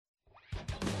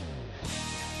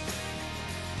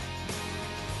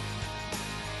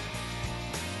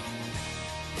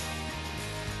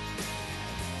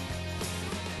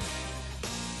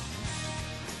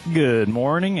Good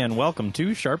morning and welcome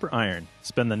to Sharper Iron.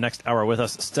 Spend the next hour with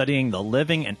us studying the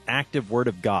living and active Word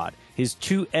of God, His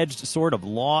two-edged sword of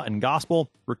law and gospel,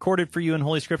 recorded for you in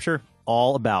Holy Scripture,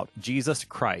 all about Jesus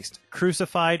Christ,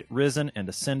 crucified, risen, and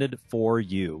ascended for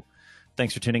you.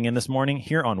 Thanks for tuning in this morning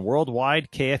here on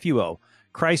Worldwide KFUO,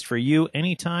 Christ for you,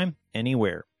 anytime,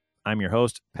 anywhere. I'm your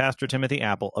host, Pastor Timothy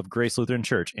Apple of Grace Lutheran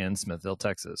Church in Smithville,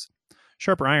 Texas.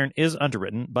 Sharper Iron is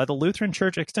underwritten by the Lutheran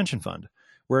Church Extension Fund,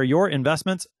 where your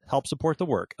investments help support the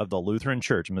work of the Lutheran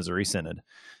Church Missouri Synod.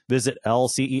 Visit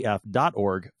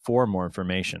lcef.org for more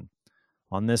information.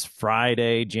 On this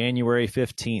Friday, January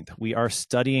 15th, we are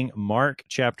studying Mark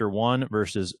chapter 1,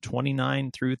 verses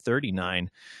 29 through 39.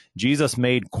 Jesus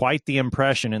made quite the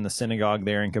impression in the synagogue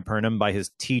there in Capernaum by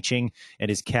his teaching and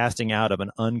his casting out of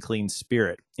an unclean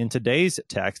spirit. In today's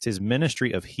text, his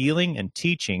ministry of healing and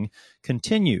teaching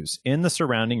continues in the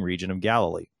surrounding region of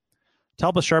Galilee. To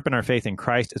help us sharpen our faith in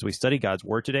Christ as we study God's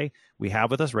Word today, we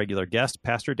have with us regular guest,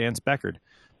 Pastor Dan Speckard.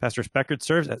 Pastor Speckard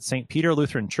serves at St. Peter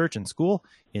Lutheran Church and School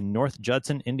in North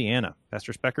Judson, Indiana.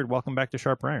 Pastor Speckard, welcome back to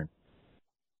Sharper Iron.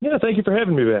 Yeah, thank you for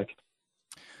having me back.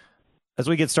 As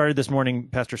we get started this morning,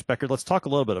 Pastor Speckard, let's talk a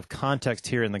little bit of context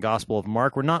here in the Gospel of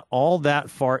Mark. We're not all that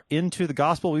far into the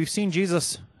Gospel. We've seen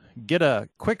Jesus get a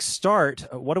quick start.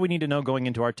 What do we need to know going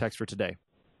into our text for today?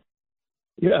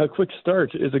 Yeah, a quick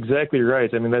start is exactly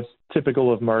right. I mean, that's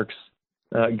typical of Mark's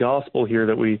gospel here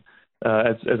that we,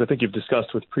 as I think you've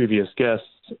discussed with previous guests,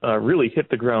 really hit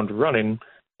the ground running.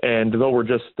 And though we're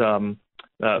just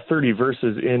 30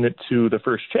 verses into the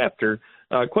first chapter,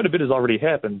 quite a bit has already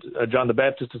happened. John the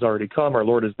Baptist has already come. Our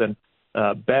Lord has been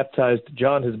baptized.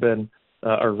 John has been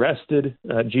arrested.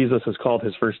 Jesus has called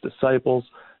his first disciples.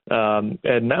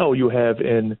 And now you have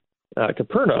in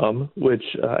Capernaum, which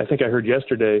I think I heard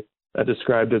yesterday,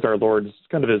 described as our Lord's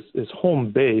kind of his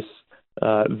home base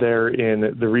there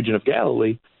in the region of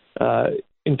Galilee.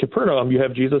 In Capernaum, you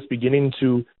have Jesus beginning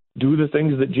to do the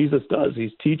things that Jesus does.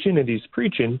 He's teaching and he's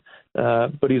preaching,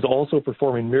 but he's also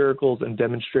performing miracles and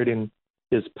demonstrating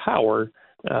his power.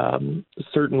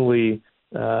 Certainly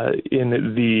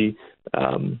in the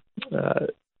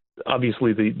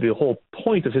obviously the whole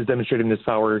point of his demonstrating this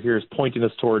power here is pointing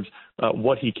us towards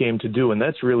what he came to do, and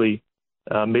that's really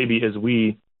maybe as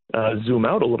we zoom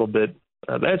out a little bit,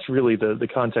 that's really the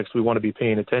context we want to be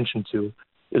paying attention to,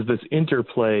 is this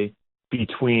interplay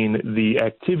between the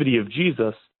activity of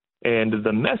Jesus and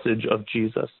the message of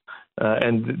Jesus,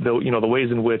 and the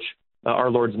ways in which our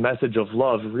Lord's message of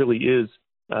love really is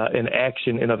an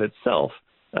action in of itself.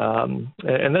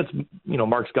 And that's,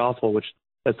 Mark's gospel, which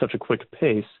has such a quick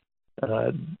pace,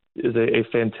 is a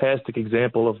fantastic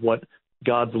example of what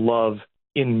God's love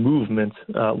in movement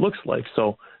looks like.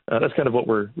 So that's kind of what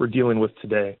we're dealing with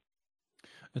today.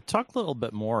 Talk a little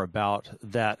bit more about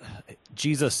that.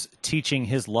 Jesus teaching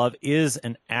his love is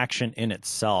an action in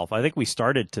itself. I think we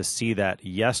started to see that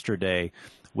yesterday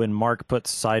when Mark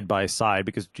puts side by side,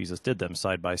 because Jesus did them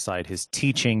side by side, his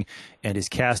teaching and his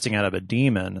casting out of a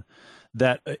demon,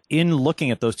 that in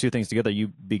looking at those two things together, you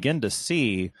begin to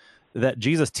see that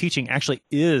Jesus' teaching actually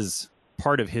is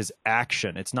part of his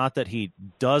action. It's not that he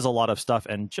does a lot of stuff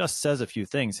and just says a few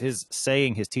things. His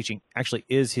saying, his teaching actually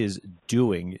is his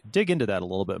doing. Dig into that a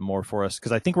little bit more for us,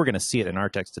 because I think we're going to see it in our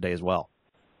text today as well.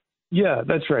 Yeah,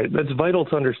 that's right. That's vital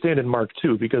to understand in Mark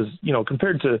too, because,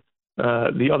 compared to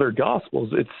the other Gospels,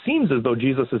 it seems as though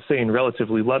Jesus is saying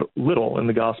relatively little in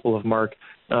the Gospel of Mark,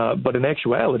 but in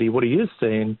actuality, what he is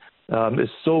saying is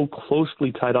so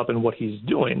closely tied up in what he's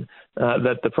doing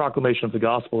that the proclamation of the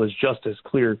gospel is just as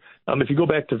clear. If you go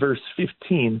back to verse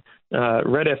 15,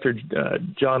 right after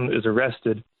John is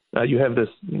arrested, you have this,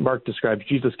 Mark describes,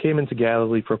 Jesus came into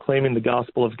Galilee proclaiming the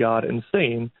gospel of God and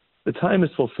saying, the time is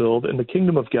fulfilled and the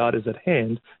kingdom of God is at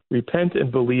hand. Repent and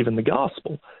believe in the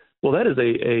gospel. Well, that is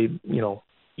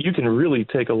you can really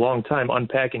take a long time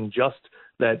unpacking just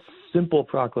that simple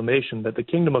proclamation that the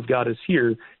kingdom of God is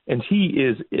here and he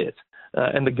is it.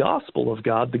 And the gospel of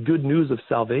God, the good news of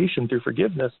salvation through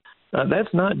forgiveness,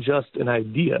 that's not just an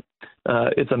idea.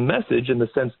 It's a message in the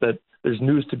sense that there's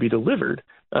news to be delivered.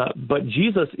 But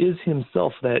Jesus is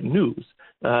himself that news,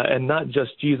 and not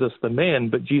just Jesus the man,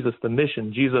 but Jesus the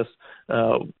mission. Jesus,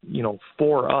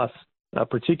 for us,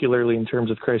 particularly in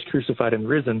terms of Christ crucified and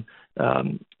risen,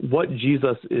 what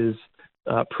Jesus is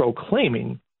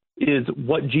proclaiming is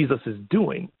what Jesus is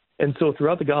doing. And so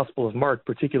throughout the Gospel of Mark,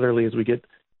 particularly as we get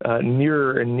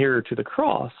nearer and nearer to the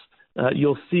cross,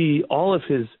 you'll see all of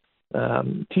his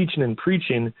teaching and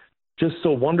preaching just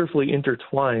so wonderfully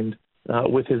intertwined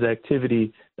with his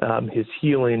activity, his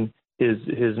healing, his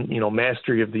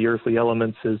mastery of the earthly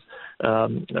elements, his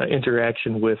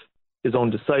interaction with his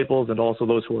own disciples and also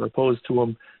those who are opposed to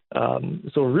him.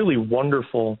 So a really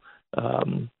wonderful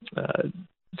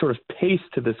sort of pace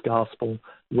to this gospel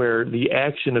where the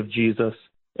action of Jesus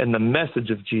and the message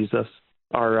of Jesus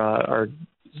are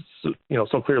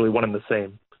so clearly one and the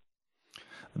same.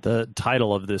 The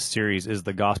title of this series is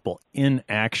The Gospel in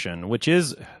Action, which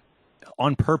is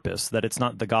on purpose that it's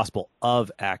not the gospel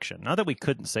of action. Not that we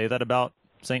couldn't say that about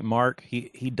St. Mark.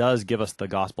 He does give us the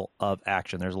gospel of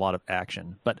action. There's a lot of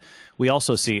action. But we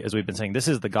also see, as we've been saying, this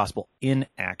is the gospel in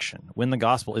action. When the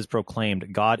gospel is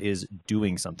proclaimed, God is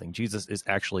doing something. Jesus is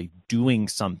actually doing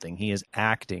something. He is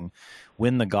acting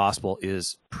when the gospel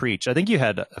is preached. I think you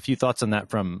had a few thoughts on that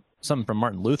from something from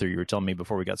Martin Luther you were telling me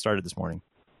before we got started this morning.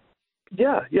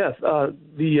 Yeah, yes.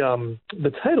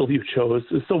 The title you chose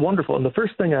is so wonderful. And the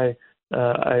first thing I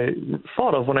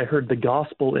thought of when I heard the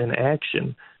gospel in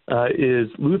action is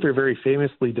Luther very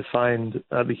famously defined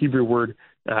the Hebrew word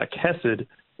chesed,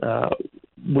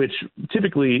 which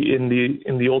typically in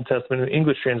the Old Testament, in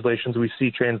English translations, we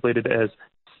see translated as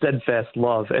steadfast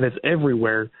love, and it's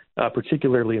everywhere,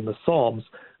 particularly in the Psalms.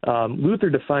 Luther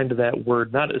defined that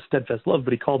word not as steadfast love,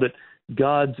 but he called it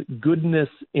God's goodness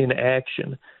in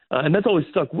action. And that's always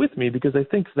stuck with me because I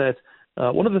think that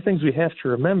one of the things we have to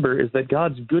remember is that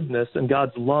God's goodness and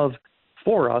God's love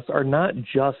for us are not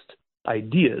just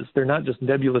ideas. They're not just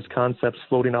nebulous concepts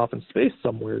floating off in space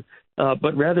somewhere,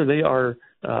 but rather they are,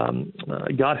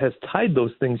 God has tied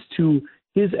those things to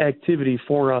his activity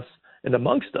for us and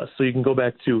amongst us. So you can go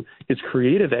back to his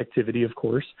creative activity, of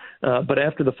course, but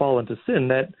after the fall into sin,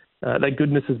 that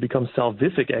goodness has become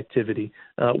salvific activity,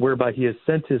 whereby he has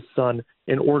sent his Son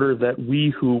in order that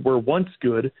we who were once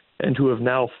good and who have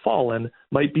now fallen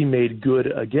might be made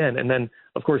good again. And then,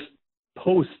 of course,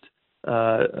 post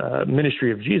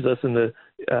ministry of Jesus in the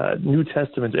New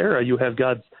Testament era, you have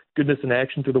God's goodness in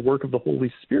action through the work of the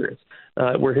Holy Spirit,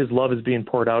 where his love is being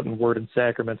poured out in word and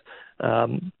sacrament.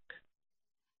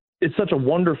 It's such a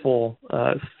wonderful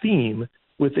theme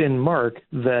within Mark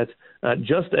that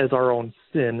just as our own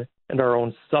sin and our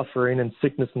own suffering and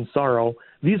sickness and sorrow,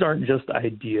 these aren't just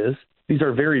ideas. These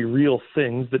are very real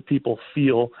things that people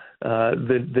feel.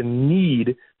 The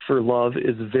need for love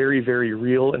is very, very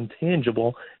real and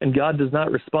tangible, and God does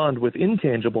not respond with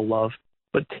intangible love,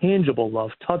 but tangible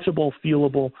love, touchable,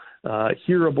 feelable,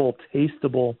 hearable,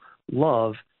 tasteable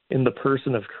love in the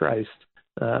person of Christ.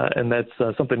 And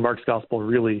that's something Mark's gospel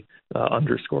really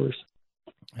underscores.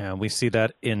 And we see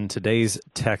that in today's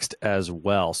text as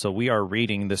well. So we are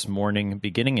reading this morning,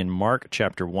 beginning in Mark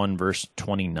chapter 1, verse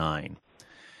 29.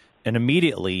 And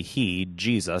immediately he,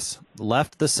 Jesus,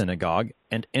 left the synagogue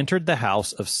and entered the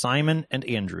house of Simon and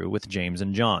Andrew with James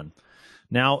and John.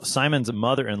 Now Simon's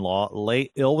mother-in-law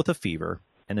lay ill with a fever,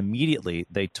 and immediately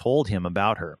they told him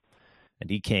about her. And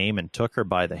he came and took her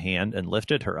by the hand and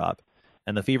lifted her up,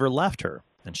 and the fever left her,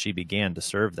 and she began to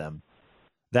serve them.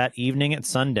 That evening at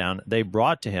sundown they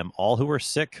brought to him all who were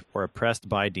sick or oppressed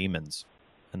by demons,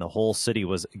 and the whole city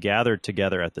was gathered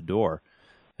together at the door.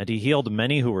 And he healed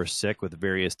many who were sick with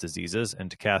various diseases,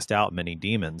 and cast out many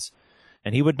demons.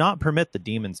 And he would not permit the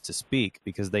demons to speak,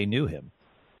 because they knew him.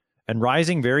 And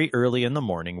rising very early in the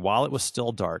morning, while it was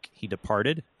still dark, he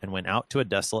departed, and went out to a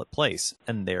desolate place,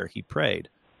 and there he prayed.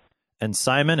 And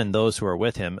Simon and those who were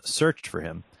with him searched for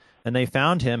him, and they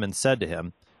found him, and said to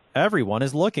him, "Everyone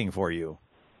is looking for you."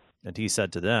 And he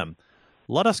said to them,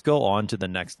 "Let us go on to the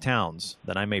next towns,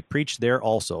 that I may preach there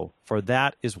also, for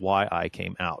that is why I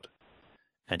came out."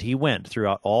 And he went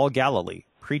throughout all Galilee,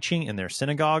 preaching in their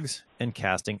synagogues and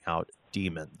casting out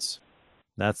demons.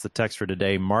 That's the text for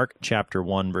today, Mark chapter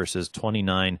 1, verses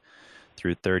 29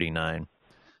 through 39.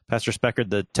 Pastor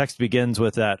Speckard, the text begins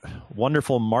with that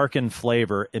wonderful Markan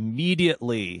flavor.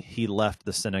 Immediately he left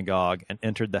the synagogue and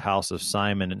entered the house of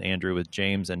Simon and Andrew with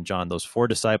James and John. Those four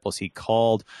disciples he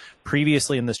called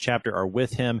previously in this chapter are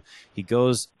with him. He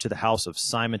goes to the house of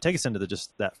Simon. Take us into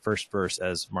just that first verse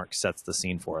as Mark sets the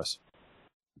scene for us.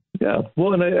 Yeah,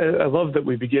 well, and I love that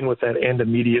we begin with that "and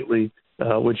immediately,"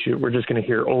 which we're just going to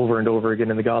hear over and over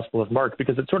again in the Gospel of Mark,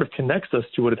 because it sort of connects us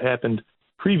to what had happened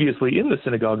previously in the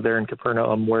synagogue there in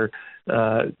Capernaum, where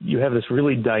you have this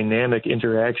really dynamic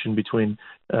interaction between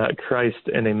Christ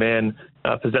and a man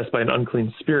possessed by an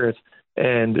unclean spirit,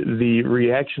 and the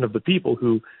reaction of the people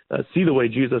who see the way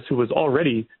Jesus, who was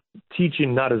already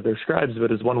teaching not as their scribes,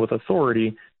 but as one with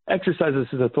authority, exercises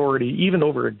his authority even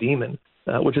over a demon,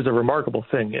 which is a remarkable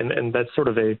thing. And that's sort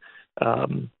of a,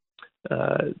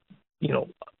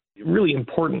 really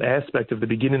important aspect of the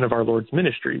beginning of our Lord's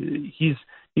ministry.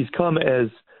 He's come as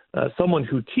someone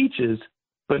who teaches,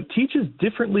 but teaches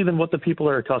differently than what the people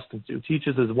are accustomed to.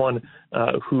 Teaches as one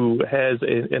who has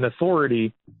an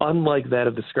authority unlike that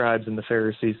of the scribes and the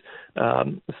Pharisees.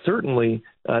 Certainly,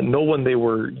 no one they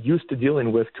were used to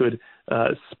dealing with could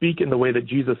speak in the way that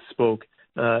Jesus spoke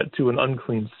to an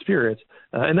unclean spirit.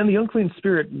 And then the unclean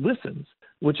spirit listens,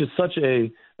 which is such a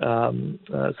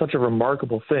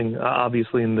remarkable thing,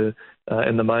 obviously in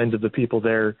the minds of the people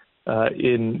there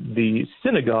in the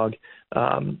synagogue.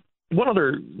 One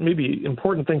other maybe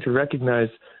important thing to recognize,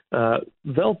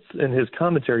 Veltz in his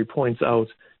commentary points out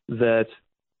that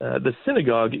the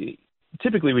synagogue,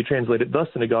 typically we translate it the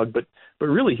synagogue, but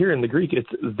really here in the Greek it's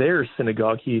their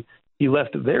synagogue. He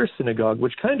left their synagogue,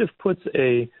 which kind of puts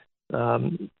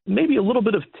maybe a little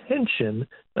bit of tension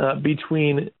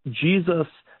between Jesus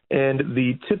and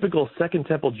the typical Second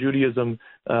Temple Judaism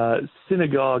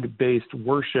synagogue-based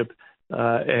worship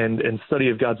and study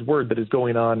of God's Word that is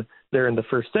going on there in the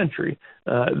first century.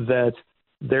 That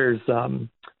there's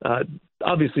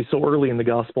obviously so early in the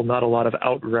gospel not a lot of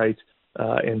outright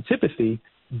antipathy,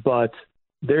 but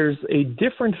there's a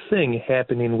different thing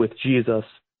happening with Jesus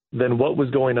than what was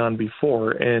going on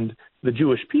before, and the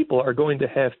Jewish people are going to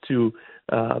have to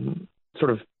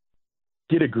sort of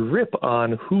get a grip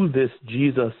on who this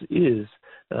Jesus is,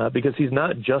 because he's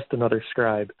not just another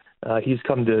scribe. He's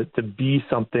come to be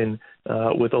something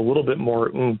with a little bit more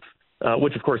oomph,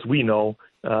 which of course we know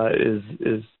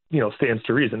is stands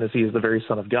to reason, as he is the very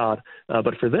Son of God.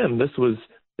 But for them,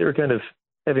 they were kind of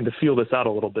having to feel this out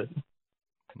a little bit.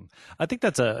 I think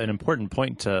that's an important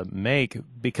point to make,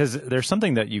 because there's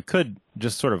something that you could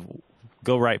just sort of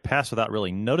go right past without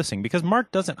really noticing, because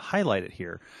Mark doesn't highlight it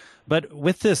here. But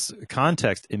with this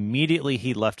context, immediately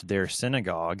he left their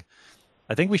synagogue.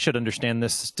 I think we should understand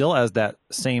this still as that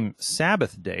same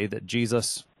Sabbath day that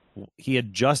Jesus, he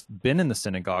had just been in the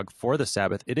synagogue for the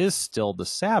Sabbath. It is still the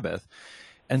Sabbath.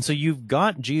 And so you've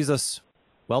got Jesus,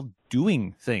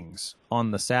 doing things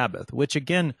on the Sabbath, which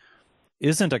again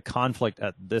isn't a conflict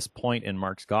at this point in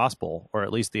Mark's gospel, or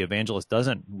at least the evangelist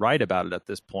doesn't write about it at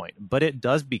this point, but it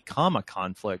does become a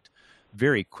conflict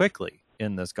very quickly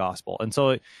in this gospel. And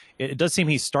so it does seem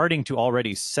he's starting to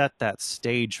already set that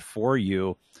stage for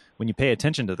you when you pay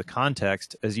attention to the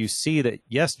context, as you see that,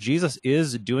 yes, Jesus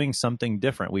is doing something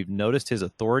different. We've noticed his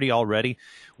authority already.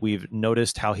 We've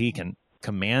noticed how he can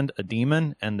command a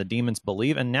demon and the demons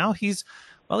believe. And now he's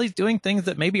doing things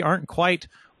that maybe aren't quite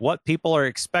what people are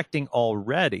expecting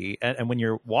already. And when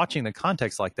you're watching the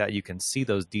context like that, you can see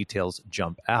those details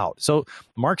jump out. So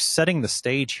Mark's setting the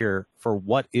stage here for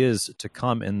what is to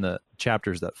come in the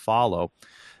chapters that follow.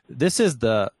 This is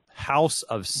the house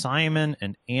of Simon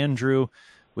and Andrew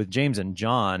with James and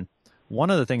John. One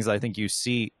of the things I think you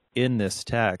see in this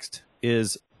text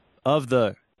is, of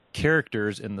the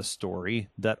characters in the story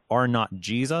that are not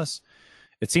Jesus,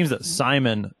 it seems that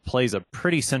Simon plays a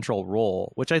pretty central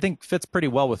role, which I think fits pretty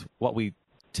well with what we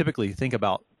typically think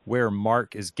about where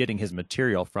Mark is getting his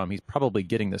material from. He's probably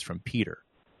getting this from Peter.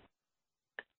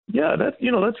 Yeah,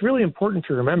 that's really important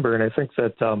to remember, and I think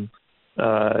that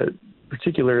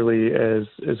particularly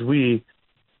as we,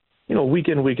 week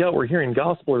in, week out, we're hearing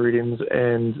gospel readings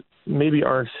and maybe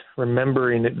aren't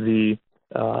remembering the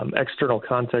external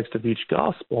context of each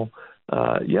gospel.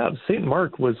 St.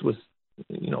 Mark was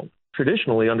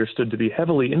traditionally understood to be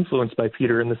heavily influenced by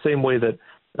Peter, in the same way that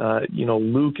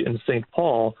Luke and St.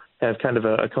 Paul have kind of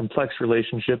a complex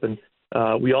relationship, and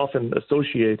we often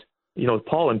associate,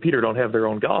 Paul and Peter don't have their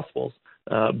own gospels,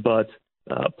 but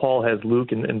Paul has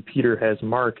Luke and Peter has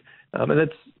Mark, and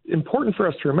that's important for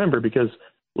us to remember, because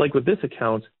like with this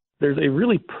account, there's a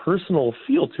really personal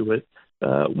feel to it,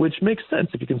 which makes sense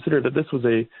if you consider that this was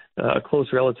a close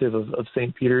relative of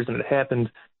St. Peter's, and it happened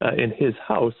in his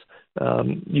house.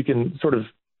 You can sort of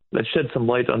shed some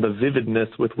light on the vividness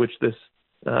with which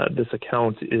this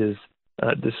account is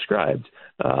described.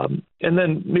 And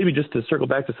then maybe just to circle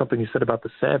back to something you said about the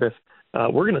Sabbath,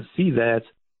 we're going to see that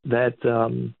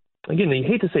again, you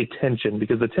hate to say tension,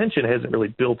 because the tension hasn't really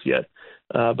built yet,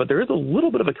 but there is a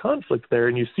little bit of a conflict there,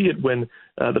 and you see it when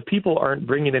the people aren't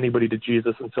bringing anybody to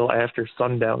Jesus until after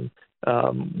sundown,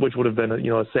 which would have been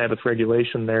a Sabbath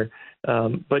regulation there.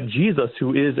 But Jesus,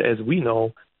 who is, as we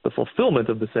know, the fulfillment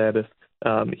of the Sabbath,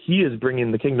 he is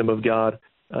bringing the kingdom of God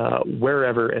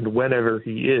wherever and whenever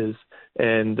he is,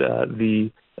 and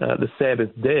the Sabbath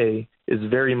day is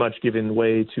very much giving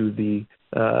way to the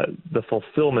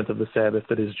fulfillment of the Sabbath,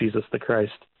 that is Jesus the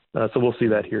Christ. So we'll see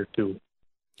that here too.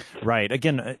 Right.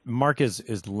 Again, Mark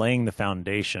is laying the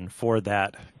foundation for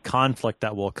that conflict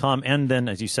that will come, and then,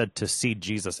 as you said, to see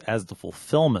Jesus as the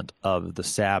fulfillment of the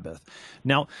Sabbath.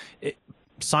 Now,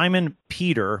 Simon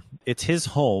Peter, it's his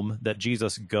home that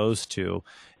Jesus goes to,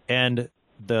 and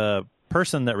the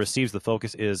person that receives the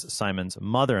focus is Simon's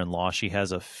mother-in-law. She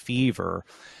has a fever.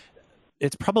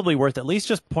 It's probably worth at least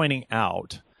just pointing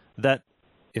out that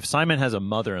if Simon has a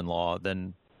mother-in-law,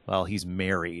 then, well, he's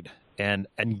married. And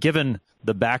given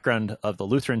the background of the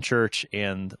Lutheran Church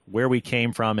and where we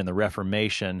came from in the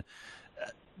Reformation,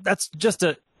 that's just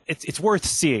it's worth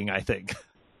seeing, I think.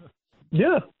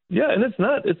 Yeah, and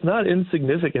it's not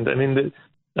insignificant. I mean,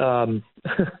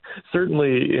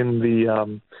 certainly in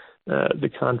the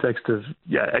context of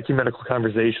ecumenical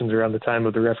conversations around the time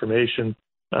of the Reformation,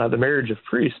 the marriage of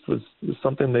priests was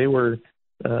something they were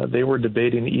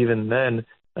debating even then.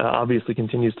 Obviously,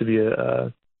 continues to be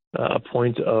a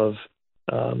point of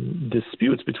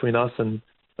disputes between us and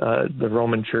the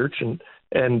Roman Church,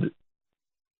 and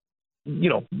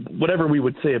whatever we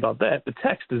would say about that, the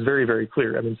text is very, very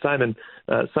clear. I mean, Simon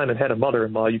had a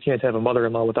mother-in-law. You can't have a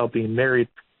mother-in-law without being married.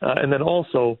 And then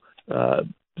also,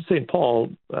 St. Paul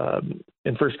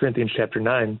in 1 Corinthians chapter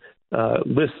 9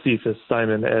 lists Cephas,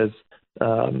 Simon, as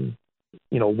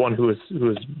one who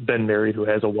has been married, who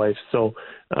has a wife. So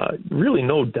really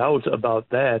no doubt about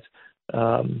that.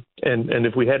 And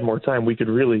if we had more time, we could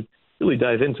really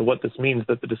dive into what this means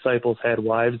that the disciples had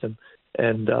wives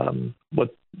and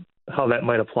how that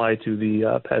might apply to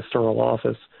the pastoral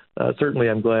office. Certainly,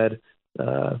 I'm glad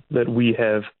that we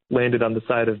have landed on the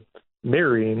side of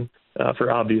marrying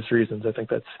for obvious reasons. I think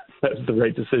that's the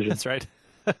right decision. That's right.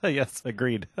 Yes,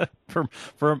 agreed. For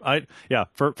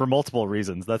multiple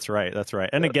reasons. That's right.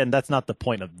 And again, that's not the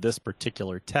point of this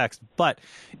particular text, but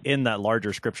in that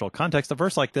larger scriptural context, a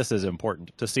verse like this is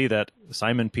important to see that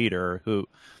Simon Peter, who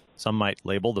some might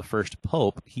label the first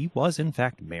pope, he was in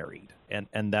fact married,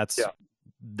 and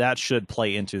that should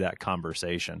play into that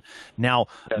conversation. Now,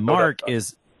 Mark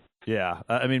is. Yeah,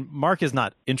 I mean, Mark is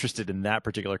not interested in that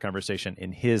particular conversation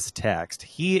in his text.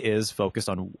 He is focused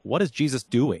on what is Jesus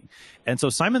doing. And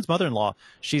so Simon's mother-in-law,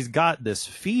 she's got this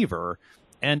fever,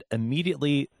 and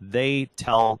immediately they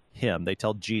tell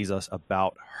Jesus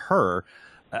about her.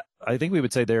 I think we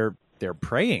would say they're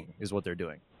praying is what they're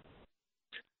doing.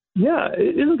 Yeah,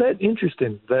 isn't that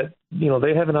interesting that,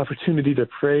 they have an opportunity to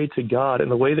pray to God in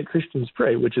the way that Christians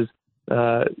pray, which is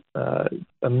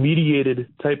a mediated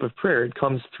type of prayer. It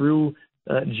comes through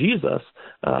Jesus.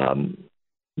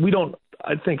 We don't,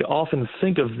 I think, often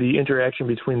think of the interaction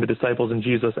between the disciples and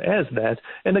Jesus as that,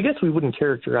 and I guess we wouldn't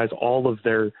characterize all of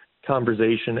their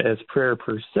conversation as prayer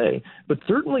per se, but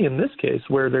certainly in this case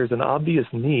where there's an obvious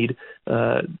need,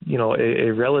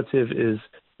 a relative is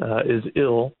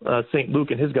ill. St.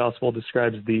 Luke in his gospel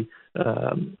describes the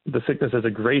sickness as a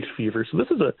great fever. So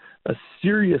this is a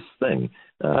serious thing.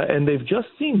 And they've just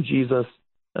seen Jesus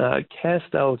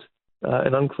cast out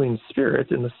an unclean spirit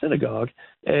in the synagogue.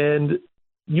 And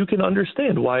you can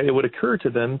understand why it would occur to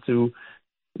them to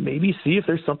maybe see if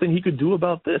there's something he could do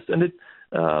about this. And it,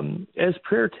 as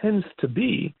prayer tends to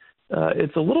be,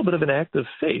 it's a little bit of an act of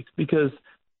faith, because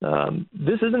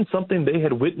this isn't something they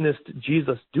had witnessed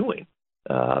Jesus doing.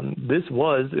 This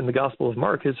was, in the Gospel of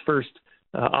Mark, his first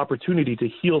opportunity to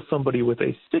heal somebody with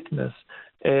a sickness.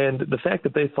 And the fact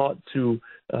that they thought to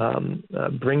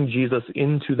bring Jesus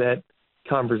into that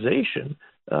conversation,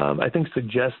 I think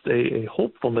suggests a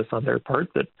hopefulness on their part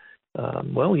that,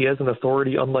 he has an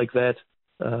authority unlike that,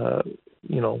 that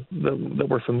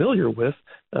we're familiar with.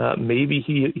 Maybe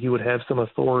he would have some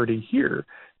authority here.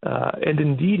 And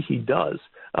indeed he does.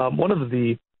 One of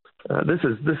the this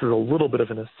is a little bit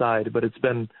of an aside, but it's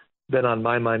been on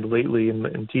my mind lately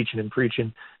in teaching and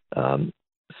preaching.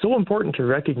 So important to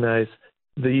recognize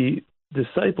the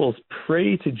disciples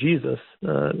pray to Jesus,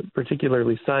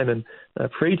 particularly Simon,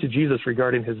 pray to Jesus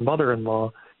regarding his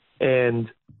mother-in-law, and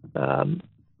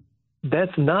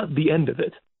that's not the end of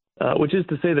it. Which is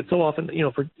to say that so often,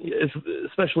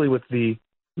 especially with the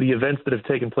events that have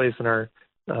taken place in our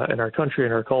country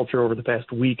and our culture over the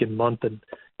past week and month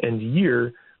and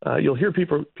year, you'll hear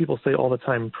people say all the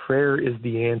time, prayer is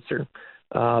the answer.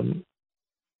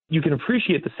 You can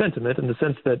appreciate the sentiment in the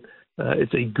sense that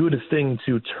it's a good thing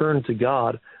to turn to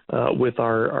God with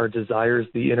our desires,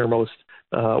 the innermost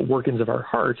workings of our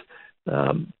heart.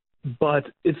 But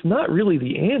it's not really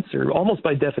the answer. Almost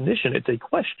by definition, it's a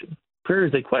question. Prayer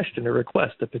is a question, a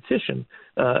request, a petition.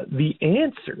 The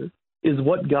answer is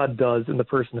what God does in the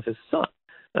person of his Son.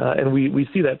 And we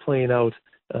see that playing out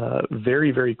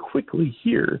very, very quickly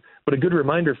here. But a good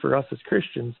reminder for us as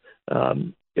Christians,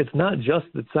 it's not just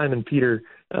that Simon Peter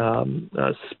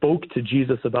spoke to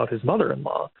Jesus about his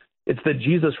mother-in-law. It's that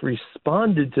Jesus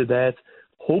responded to that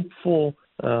hopeful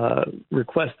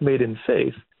request made in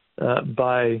faith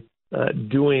by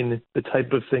doing the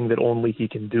type of thing that only he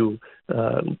can do,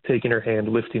 taking her hand,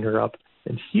 lifting her up,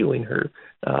 and healing her.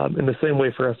 In the same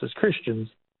way for us as Christians,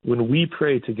 when we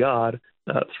pray to God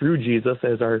through Jesus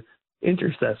as our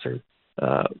intercessor,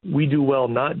 we do well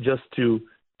not just to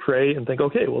pray and think,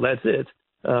 okay, well, that's it,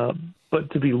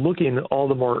 but to be looking all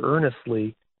the more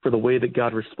earnestly for the way that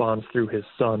God responds through his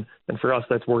Son. And for us,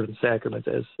 that's word and sacrament,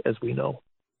 as we know.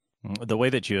 The way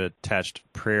that you attached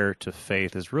prayer to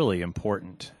faith is really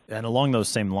important. And along those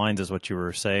same lines as what you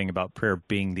were saying about prayer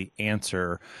being the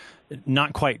answer,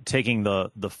 not quite taking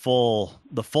the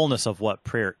fullness of what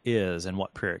prayer is and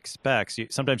what prayer expects.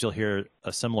 Sometimes you'll hear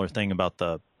a similar thing about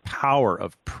the power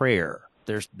of prayer.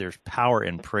 There's power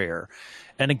in prayer.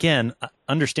 And again,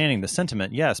 understanding the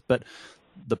sentiment, yes, but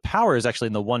the power is actually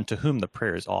in the one to whom the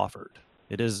prayer is offered.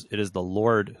 It is the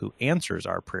Lord who answers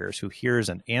our prayers, who hears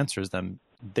and answers them.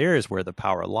 There is where the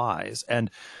power lies.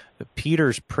 And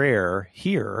Peter's prayer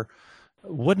here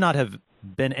would not have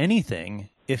been anything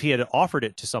if he had offered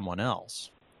it to someone else.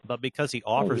 But because he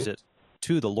offers it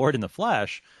to the Lord in the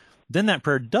flesh, then that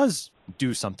prayer does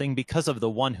do something because of the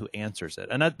one who answers it.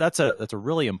 And that's a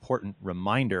really important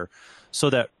reminder, so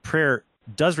that prayer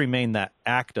does remain that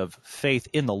act of faith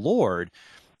in the Lord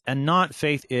and not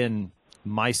faith in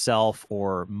myself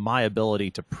or my ability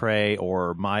to pray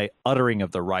or my uttering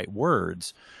of the right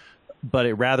words, but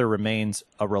it rather remains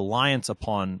a reliance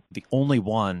upon the only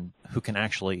one who can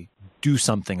actually do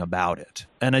something about it.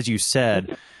 And as you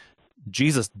said,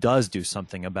 Jesus does do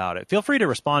something about it. Feel free to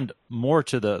respond more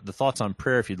to the thoughts on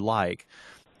prayer if you'd like,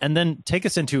 and then take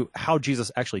us into how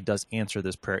Jesus actually does answer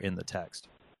this prayer in the text.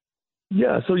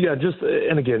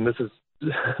 And again, this is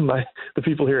the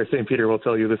people here at St. Peter will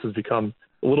tell you this has become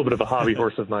a little bit of a hobby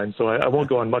horse of mine, so I won't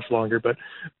go on much longer. But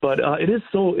it is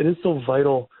so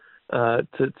vital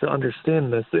to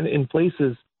understand this in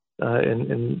places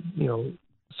in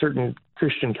certain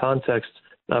Christian contexts.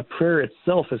 Prayer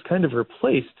itself has kind of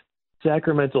replaced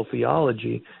sacramental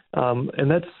theology, and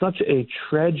that's such a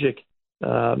tragic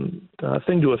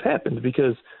thing to have happened,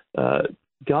 because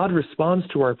God responds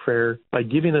to our prayer by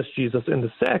giving us Jesus in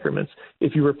the sacraments.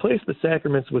 If you replace the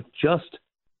sacraments with just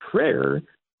prayer,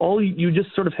 you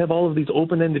just sort of have all of these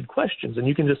open-ended questions, and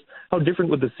you can just, how different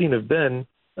would the scene have been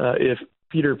if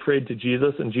Peter prayed to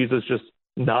Jesus and Jesus just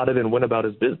nodded and went about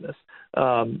his business?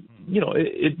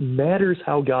 It matters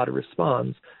how God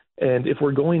responds. And if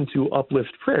we're going to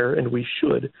uplift prayer, and we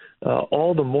should,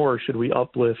 all the more should we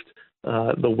uplift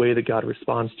the way that God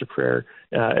responds to prayer.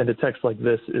 And a text like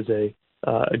this is a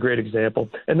great example.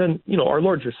 And then, our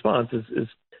Lord's response is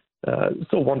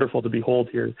so wonderful to behold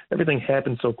here. Everything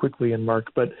happens so quickly in Mark,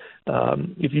 but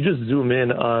if you just zoom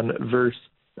in on verse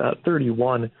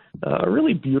 31, a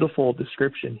really beautiful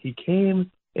description. He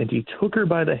came and he took her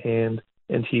by the hand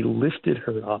and he lifted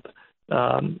her up.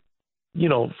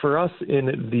 For us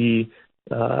in the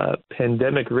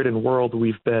pandemic-ridden world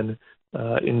we've been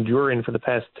enduring for the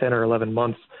past 10 or 11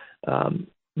 months,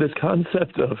 this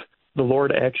concept of the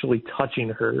Lord actually touching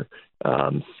her,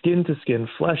 skin to skin,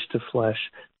 flesh to flesh,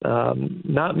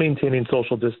 not maintaining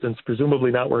social distance,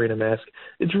 presumably not wearing a mask.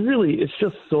 It's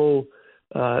just so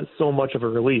much of a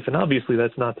relief. And obviously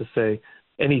that's not to say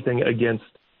anything against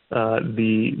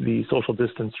the social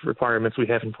distance requirements we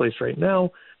have in place right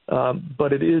now.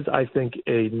 But it is, I think,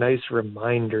 a nice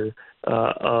reminder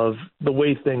of the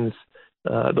way things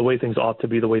ought to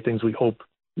be, the way things we hope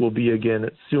will be again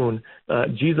soon.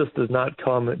 Jesus does not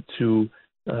come to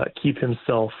keep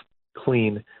himself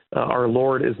clean. Our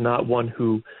Lord is not one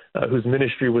whose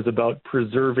ministry was about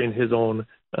preserving his own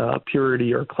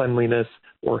purity or cleanliness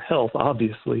or health,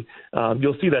 obviously.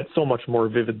 You'll see that so much more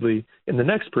vividly in the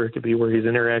next pericope where he's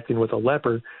interacting with a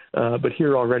leper, but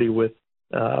here already with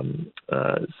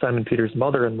Simon Peter's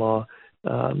mother-in-law,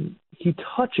 he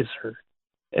touches her.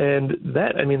 And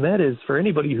that is, for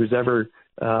anybody who's ever,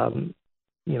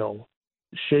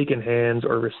 shaken hands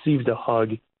or received a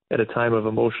hug at a time of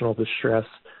emotional distress,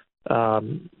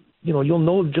 you'll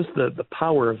know just the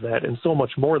power of that, and so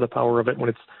much more the power of it when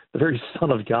it's the very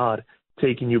Son of God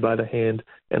taking you by the hand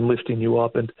and lifting you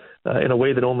up. And in a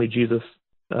way that only Jesus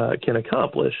can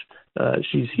accomplish,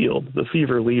 she's healed. The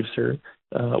fever leaves her,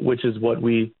 which is what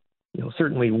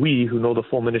certainly we who know the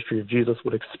full ministry of Jesus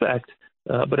would expect.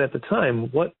 But at the time,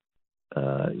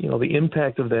 the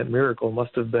impact of that miracle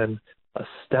must have been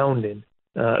astounding,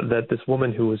 that this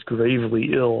woman who was gravely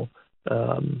ill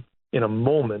in a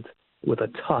moment with a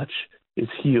touch is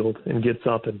healed and gets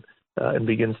up and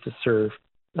begins to serve.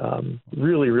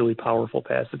 Really, really powerful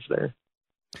passage there.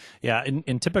 Yeah,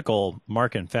 in typical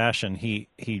Markan fashion, he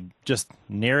just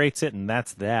narrates it, and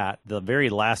that's that. The very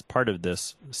last part of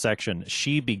this section,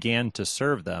 she began to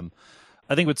serve them.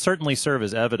 I think would certainly serve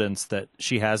as evidence that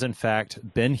she has, in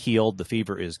fact, been healed. The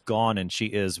fever is gone and she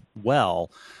is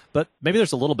well. But maybe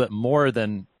there's a little bit more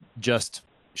than just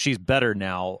she's better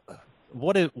now.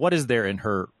 What is there in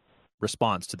her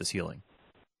response to this healing?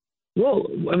 Well,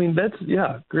 I mean, that's,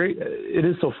 great. It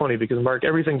is so funny because, Mark,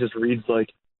 everything just reads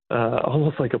like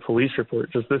almost like a police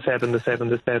report. Just this happened, this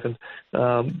happened, this happened.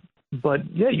 But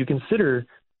yeah, you consider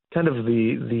kind of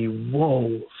the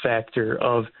whoa factor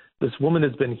of this woman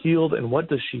has been healed, and what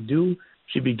does she do?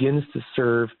 She begins to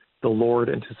serve the Lord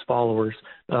and his followers.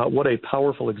 What a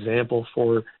powerful example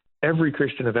for every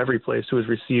Christian of every place who has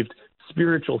received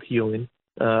spiritual healing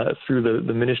through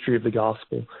the ministry of the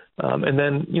gospel. And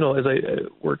then, as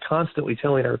we're constantly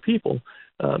telling our people,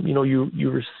 you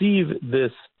receive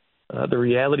this, the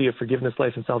reality of forgiveness,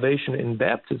 life, and salvation in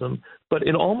baptism. But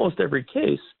in almost every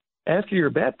case, after your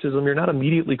baptism, you're not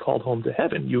immediately called home to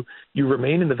heaven. You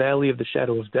remain in the valley of the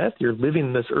shadow of death. You're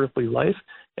living this earthly life.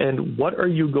 And what are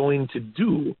you going to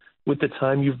do with the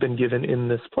time you've been given in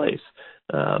this place?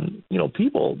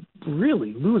 People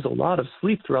really lose a lot of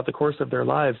sleep throughout the course of their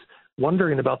lives,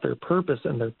 wondering about their purpose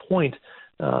and their point.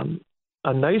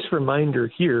 A nice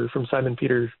reminder here from Simon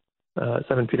Peter's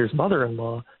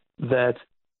mother-in-law that,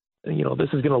 this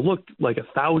is going to look like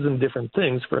 1,000 different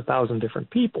things for 1,000 different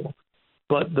people.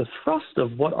 But the thrust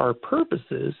of what our purpose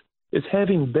is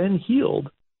having been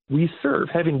healed, we serve.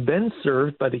 Having been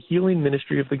served by the healing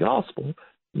ministry of the gospel,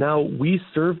 now we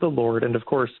serve the Lord. And of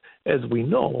course, as we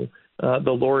know,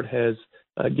 the Lord has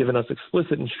given us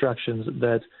explicit instructions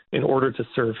that in order to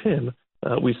serve him,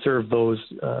 we serve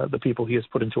the people he has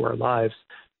put into our lives.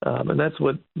 And that's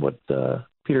what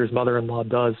Peter's mother-in-law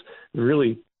does. It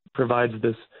really provides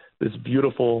this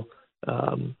beautiful,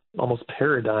 almost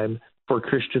paradigm for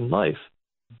Christian life.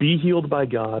 Be healed by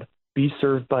God, be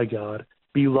served by God,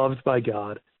 be loved by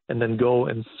God, and then go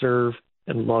and serve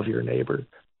and love your neighbor.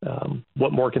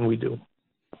 What more can we do?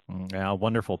 Yeah, a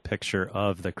wonderful picture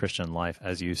of the Christian life,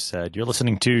 as you said. You're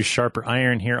listening to Sharper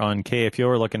Iron here on KFUO.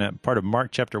 We're looking at part of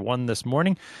Mark chapter 1 this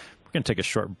morning. We're going to take a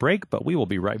short break, but we will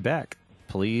be right back.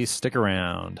 Please stick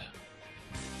around.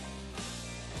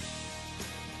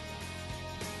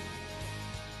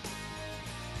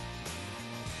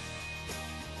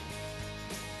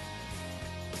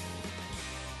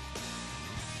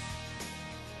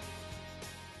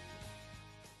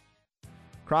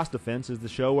 Cross Defense is the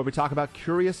show where we talk about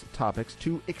curious topics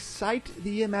to excite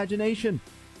the imagination,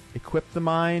 equip the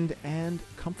mind, and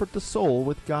comfort the soul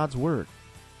with God's Word.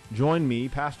 Join me,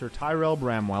 Pastor Tyrell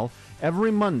Bramwell,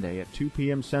 every Monday at 2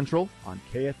 p.m. Central on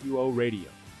KFUO Radio,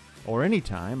 or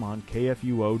anytime on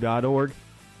KFUO.org,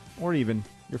 or even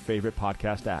your favorite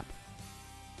podcast app.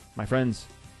 My friends,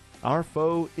 our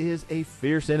foe is a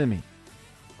fierce enemy.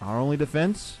 Our only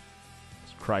defense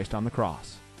is Christ on the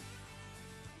cross.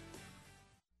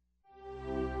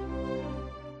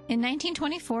 In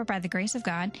 1924, by the grace of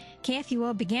God,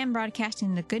 KFUO began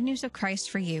broadcasting the good news of Christ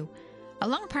for you. A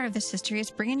long part of this history is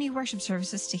bringing you worship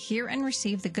services to hear and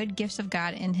receive the good gifts of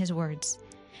God in His words.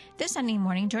 This Sunday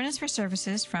morning, join us for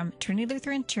services from Trinity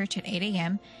Lutheran Church at 8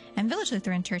 a.m. and Village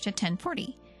Lutheran Church at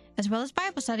 10:40, as well as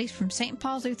Bible studies from St.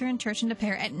 Paul's Lutheran Church in De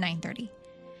Pere at 9:30.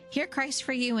 Hear Christ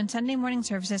for you in Sunday morning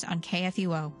services on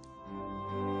KFUO.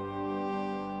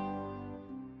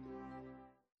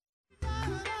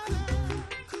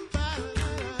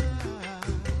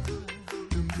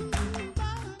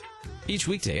 Each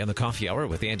weekday on the Coffee Hour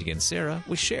with Andy and Sarah,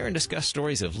 we share and discuss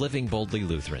stories of living boldly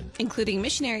Lutheran, including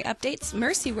missionary updates,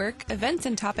 mercy work, events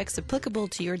and topics applicable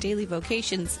to your daily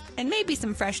vocations, and maybe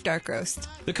some fresh dark roast.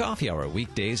 The Coffee Hour,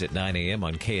 weekdays at 9 a.m.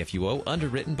 on KFUO,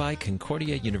 underwritten by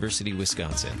Concordia University,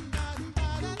 Wisconsin.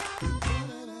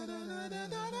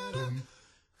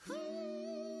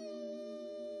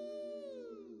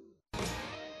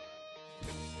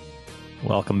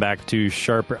 Welcome back to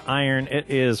Sharper Iron. It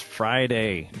is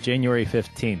Friday, January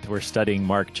 15th. We're studying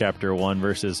Mark chapter 1,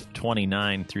 verses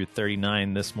 29 through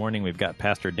 39 this morning. We've got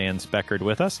Pastor Dan Speckard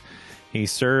with us. He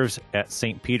serves at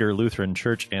St. Peter Lutheran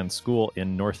Church and School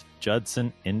in North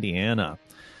Judson, Indiana.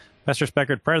 Pastor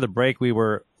Speckard, prior to the break, we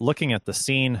were looking at the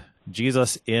scene,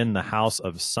 Jesus in the house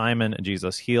of Simon.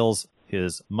 Jesus heals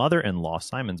his mother-in-law,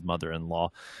 Simon's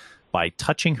mother-in-law, by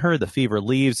touching her. The fever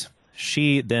leaves.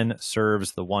 She then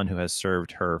serves the one who has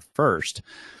served her first.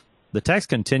 The text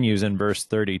continues in verse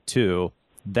 32,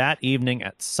 that evening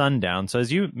at sundown. So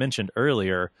as you mentioned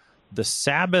earlier, the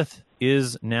Sabbath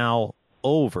is now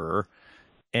over,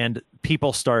 and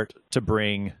people start to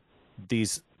bring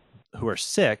these who are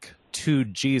sick to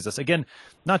Jesus. Again,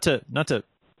 not to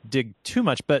dig too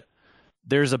much, but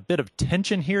there's a bit of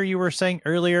tension here, you were saying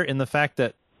earlier, in the fact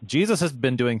that Jesus has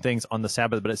been doing things on the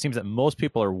Sabbath, but it seems that most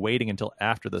people are waiting until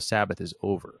after the Sabbath is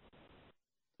over.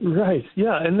 Right.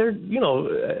 Yeah. And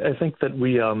I think that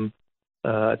we,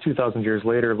 2,000 years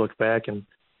later, look back and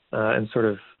sort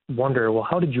of wonder, well,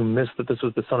 how did you miss that this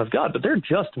was the Son of God? But they're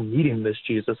just meeting this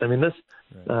Jesus. I mean,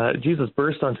 Jesus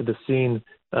burst onto the scene,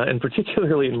 and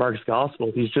particularly in Mark's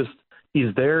gospel,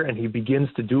 he's there and he begins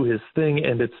to do his thing.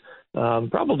 And it's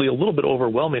probably a little bit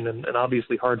overwhelming and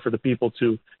obviously hard for the people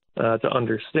to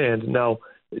understand. Now,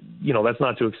 that's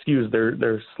not to excuse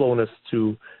their slowness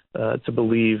to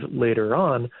believe later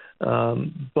on.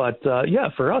 But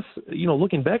for us,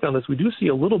 looking back on this, we do see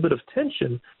a little bit of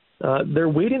tension. They're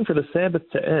waiting for the Sabbath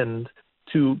to end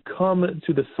to come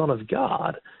to the Son of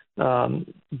God.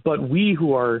 But we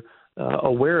who are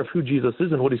aware of who Jesus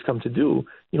is and what he's come to do,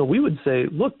 we would say,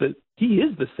 look, that he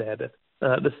is the Sabbath.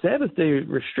 The Sabbath day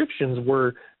restrictions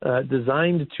were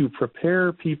designed to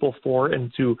prepare people for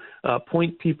and to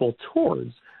point people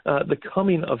towards the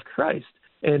coming of Christ.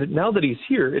 And now that he's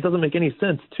here, it doesn't make any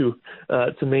sense to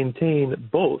maintain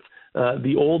both.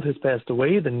 The old has passed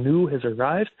away, the new has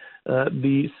arrived.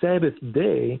 The Sabbath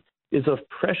day is of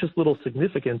precious little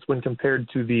significance when compared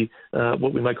to the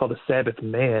what we might call the Sabbath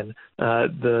man,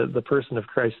 the person of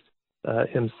Christ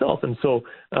himself. And so,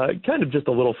 kind of just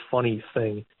a little funny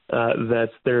thing that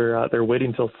they're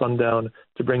waiting till sundown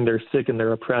to bring their sick and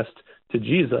their oppressed to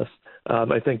Jesus.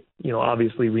 I think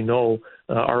obviously we know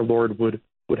our Lord would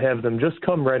have them just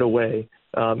come right away.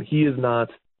 He is not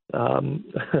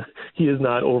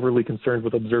overly concerned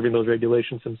with observing those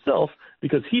regulations himself,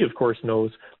 because he, of course,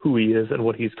 knows who he is and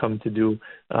what he's come to do.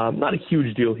 Not a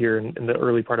huge deal here in the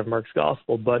early part of Mark's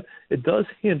gospel, but it does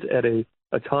hint at a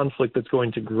conflict that's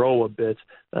going to grow a bit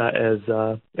as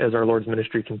our Lord's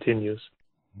ministry continues.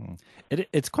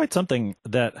 It's quite something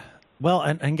that, well,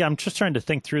 and I'm just trying to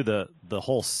think through the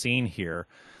whole scene here.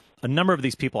 A number of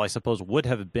these people, I suppose, would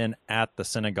have been at the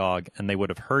synagogue, and they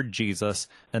would have heard Jesus,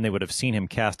 and they would have seen him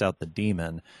cast out the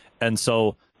demon. And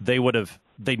so they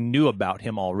knew about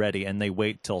him already, and they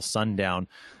wait till sundown.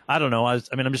 I don't know. I'm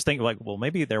just thinking, like, well,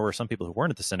 maybe there were some people who weren't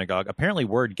at the synagogue. Apparently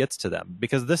word gets to them,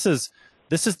 because this is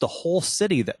the whole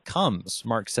city that comes,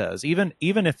 Mark says. Even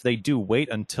if they do wait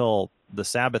until the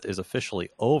Sabbath is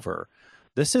officially over,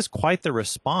 this is quite the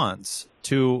response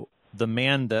to the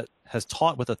man that has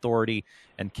taught with authority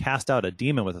and cast out a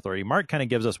demon with authority. Mark kind of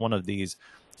gives us one of these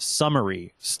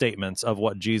summary statements of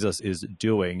what Jesus is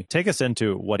doing. Take us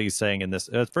into what he's saying in this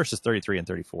verses 33 and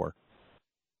 34.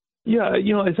 Yeah,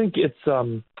 I think it's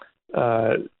so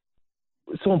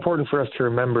important for us to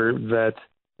remember that,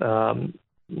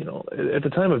 at the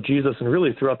time of Jesus and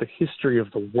really throughout the history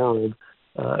of the world,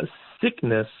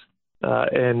 sickness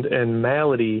and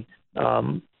malady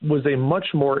was a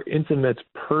much more intimate,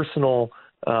 personal,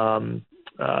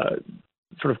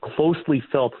 sort of closely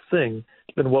felt thing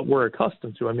than what we're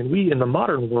accustomed to. I mean, we in the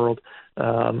modern world,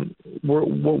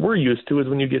 what we're used to is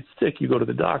when you get sick, you go to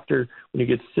the doctor. When you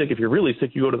get sick, if you're really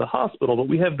sick, you go to the hospital. But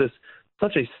we have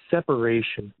such a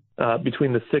separation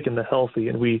between the sick and the healthy,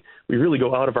 and we really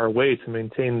go out of our way to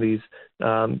maintain these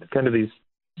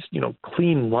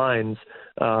clean lines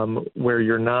where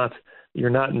you're not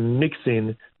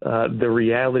mixing the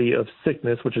reality of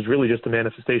sickness, which is really just a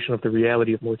manifestation of the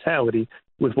reality of mortality,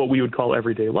 with what we would call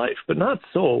everyday life. But not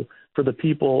so for the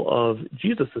people of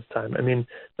Jesus's time. I mean,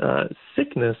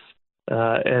 sickness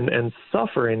and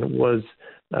suffering was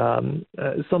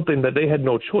something that they had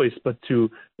no choice but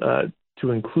to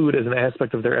include as an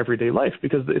aspect of their everyday life,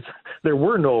 because there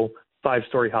were no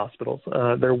 5-story hospitals.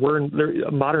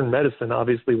 Modern medicine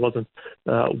obviously wasn't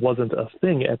a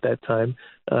thing at that time,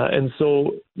 and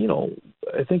so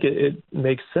I think it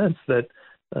makes sense that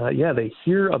they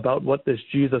hear about what this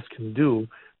Jesus can do,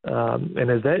 and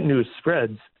as that news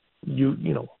spreads,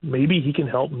 maybe he can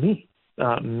help me.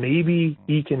 Maybe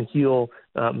he can heal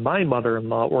my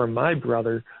mother-in-law or my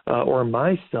brother or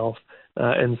myself,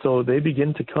 and so they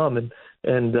begin to come,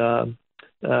 and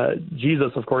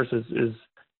Jesus, of course, is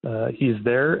he's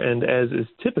there, and as is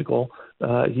typical,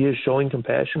 he is showing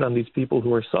compassion on these people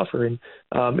who are suffering.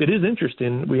 It is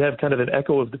interesting. We have kind of an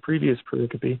echo of the previous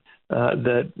pericope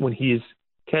that when he's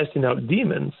casting out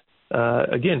demons,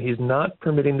 again, he's not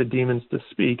permitting the demons to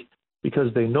speak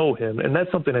because they know him, and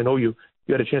that's something I know you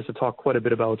had a chance to talk quite a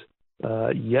bit about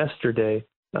yesterday.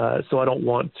 So I don't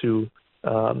want to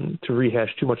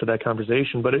rehash too much of that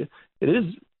conversation, but it is.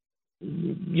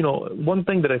 One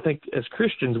thing that I think as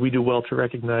Christians we do well to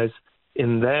recognize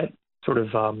in that sort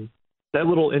of that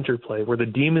little interplay where the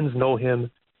demons know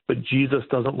him, but Jesus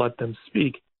doesn't let them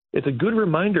speak. It's a good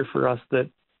reminder for us that,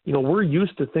 we're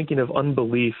used to thinking of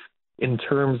unbelief in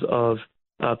terms of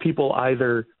people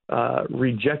either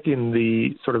rejecting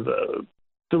the sort of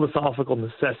philosophical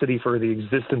necessity for the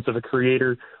existence of a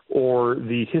creator or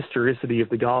the historicity of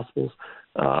the Gospels.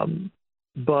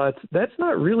 But that's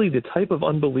not really the type of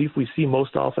unbelief we see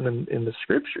most often in the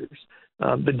Scriptures.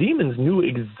 The demons knew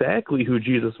exactly who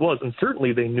Jesus was, and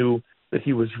certainly they knew that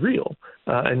he was real,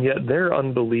 and yet their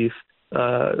unbelief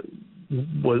was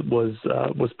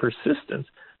persistent.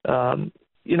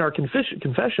 In our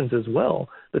confessions as well,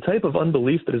 the type of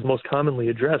unbelief that is most commonly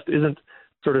addressed isn't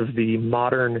sort of the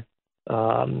modern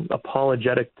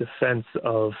apologetic defense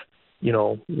of,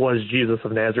 was Jesus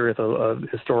of Nazareth a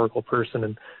historical person?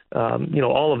 And,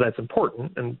 all of that's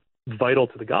important and vital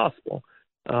to the gospel.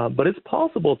 But it's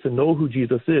possible to know who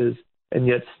Jesus is and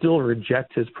yet still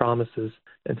reject his promises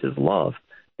and his love.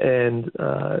 And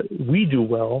we do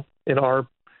well in our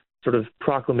sort of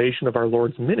proclamation of our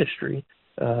Lord's ministry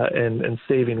and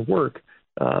saving work.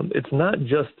 It's not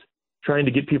just trying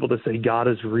to get people to say God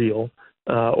is real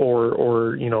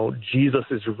or Jesus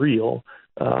is real.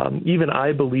 Even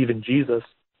I believe in Jesus.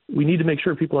 We need to make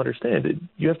sure people understand it.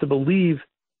 You have to believe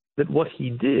that what he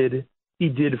did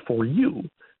for you,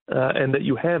 and that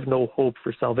you have no hope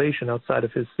for salvation outside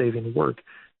of his saving work.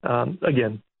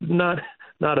 Again, not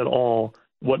at all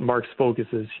what Mark's focus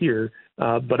is here,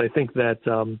 but I think that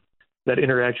that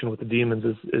interaction with the demons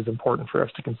is important for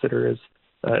us to consider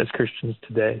as Christians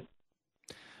today.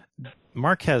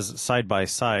 Mark has side by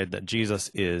side that Jesus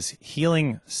is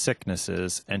healing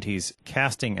sicknesses and he's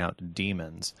casting out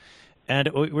demons. And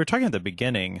we were talking at the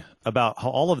beginning about how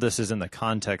all of this is in the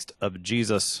context of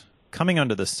Jesus coming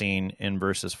onto the scene in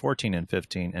verses 14 and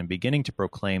 15 and beginning to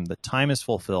proclaim the time is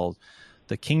fulfilled,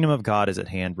 the kingdom of God is at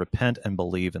hand, repent and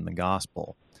believe in the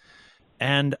gospel.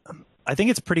 And I think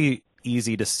it's pretty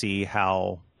easy to see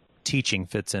how teaching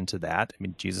fits into that. I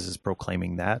mean, Jesus is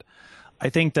proclaiming that. I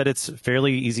think that it's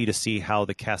fairly easy to see how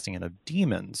the casting out of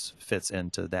demons fits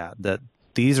into that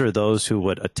these are those who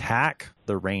would attack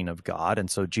the reign of God, and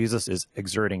so Jesus is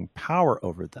exerting power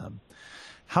over them.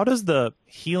 How does the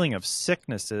healing of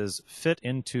sicknesses fit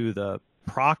into the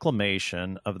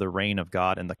proclamation of the reign of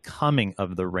God and the coming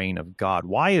of the reign of God?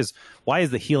 Why is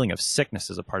the healing of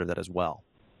sicknesses a part of that as well?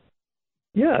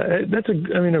 Yeah, that's a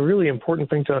really important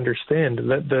thing to understand,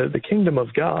 that the kingdom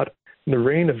of God, the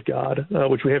reign of God,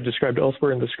 which we have described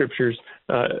elsewhere in the Scriptures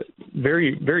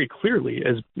very, very clearly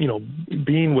as,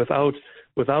 being without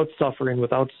suffering,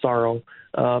 without sorrow.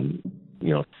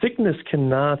 Sickness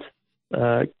cannot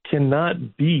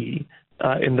be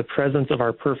in the presence of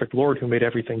our perfect Lord who made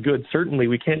everything good. Certainly,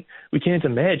 we can't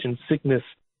imagine sickness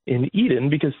in Eden,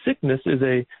 because sickness is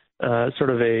a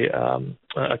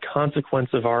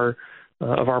consequence of our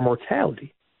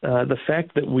mortality. The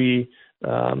fact that we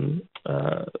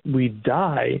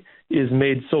die is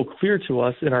made so clear to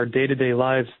us in our day-to-day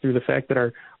lives through the fact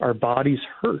that our bodies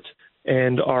hurt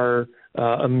and our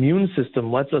immune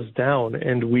system lets us down,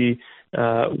 and we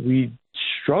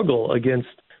struggle against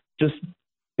just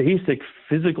basic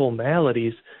physical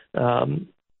maladies.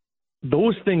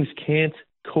 Those things can't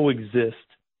coexist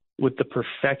with the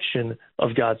perfection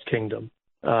of God's kingdom.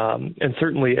 And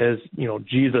certainly, as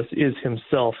Jesus is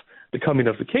himself the coming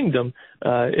of the kingdom,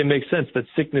 it makes sense that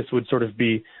sickness would sort of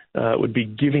be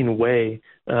giving way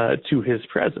to his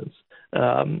presence.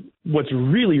 What's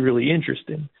really, really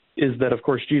interesting is that, of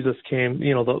course, Jesus came,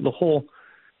 the whole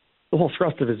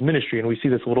thrust of his ministry, and we see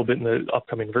this a little bit in the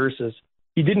upcoming verses.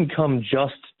 He didn't come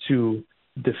just to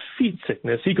defeat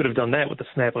sickness. He could have done that with the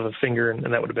snap of a finger,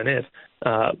 and that would have been it.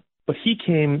 But he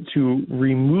came to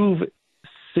remove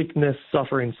sickness,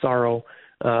 suffering, sorrow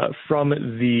from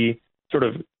the sort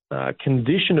of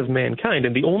condition of mankind.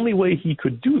 And the only way he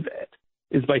could do that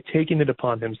is by taking it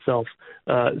upon himself.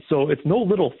 So it's no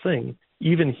little thing,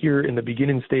 even here in the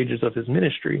beginning stages of his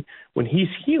ministry, when he's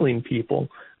healing people,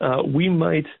 we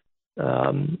might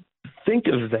think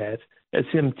of that as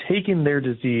him taking their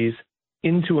disease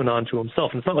into and onto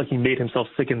himself. And it's not like he made himself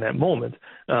sick in that moment,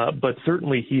 but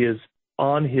certainly he is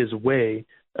on his way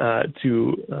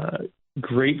to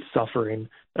great suffering,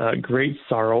 great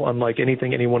sorrow, unlike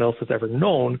anything anyone else has ever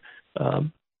known,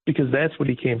 because that's what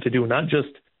he came to do, not just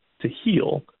to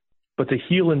heal, but to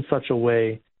heal in such a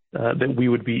way that we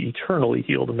would be eternally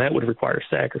healed, and that would require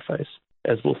sacrifice,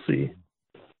 as we'll see.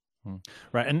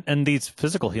 Right, and these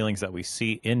physical healings that we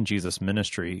see in Jesus'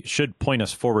 ministry should point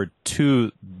us forward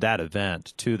to that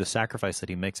event, to the sacrifice that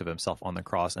he makes of himself on the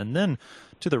cross, and then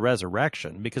to the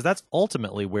resurrection, because that's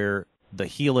ultimately where the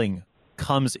healing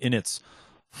comes in its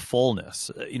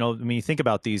fullness. When you think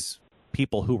about these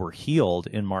people who were healed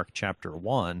in Mark chapter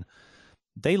 1,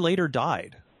 they later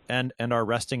died. and are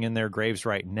resting in their graves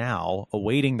right now,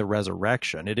 awaiting the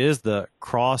resurrection. It is the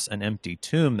cross and empty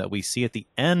tomb that we see at the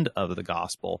end of the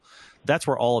gospel. That's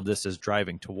where all of this is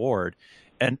driving toward.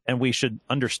 And we should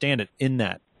understand it in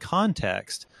that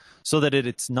context so that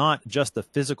it's not just the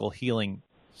physical healing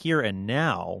here and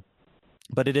now,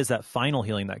 but it is that final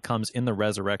healing that comes in the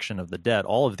resurrection of the dead.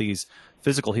 All of these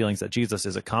physical healings that Jesus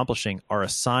is accomplishing are a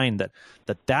sign that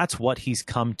that's what he's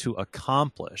come to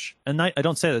accomplish. And I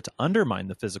don't say that to undermine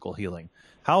the physical healing.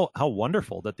 How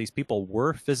wonderful that these people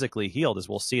were physically healed, as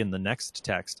we'll see in the next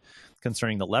text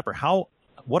concerning the leper.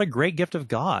 What a great gift of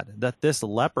God that this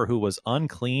leper who was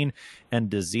unclean and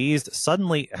diseased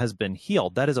suddenly has been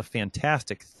healed. That is a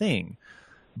fantastic thing.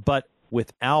 But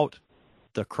without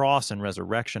the cross and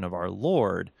resurrection of our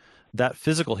Lord, that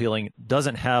physical healing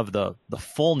doesn't have the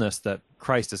fullness that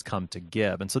Christ has come to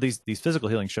give. And so these physical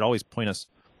healings should always point us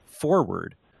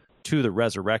forward to the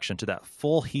resurrection, to that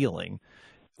full healing,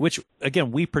 which,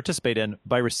 again, we participate in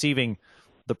by receiving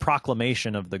the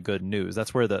proclamation of the good news.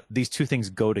 That's where these two things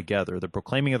go together, the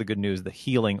proclaiming of the good news, the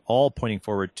healing, all pointing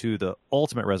forward to the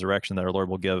ultimate resurrection that our Lord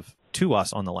will give to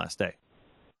us on the last day.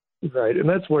 Right, and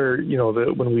that's where,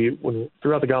 when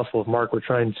throughout the Gospel of Mark, we're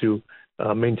trying to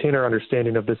maintain our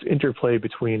understanding of this interplay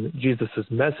between Jesus's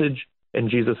message and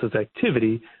Jesus's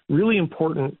activity. Really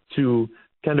important to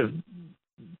kind of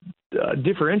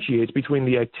differentiate between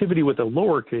the activity with a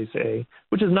lowercase a,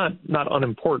 which is not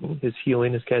unimportant, his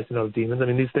healing, his casting out of demons. I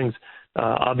mean, these things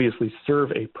obviously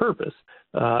serve a purpose,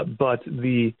 but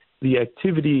the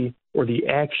activity or the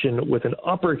action with an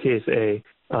uppercase A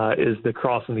is the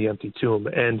cross and the empty tomb.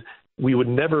 And we would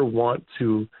never want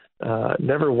to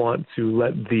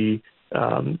let the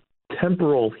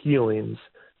temporal healings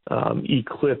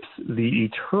eclipse the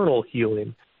eternal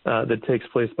healing that takes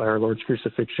place by our Lord's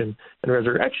crucifixion and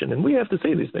resurrection. And we have to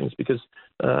say these things because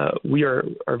we are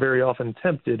very often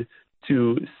tempted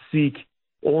to seek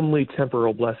only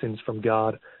temporal blessings from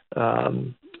God,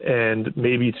 and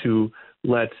maybe to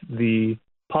let the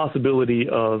possibility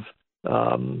of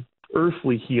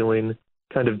earthly healing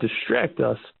kind of distract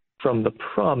us from the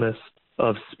promise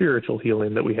of spiritual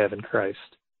healing that we have in Christ.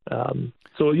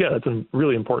 So that's a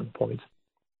really important point.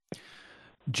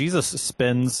 Jesus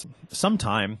spends some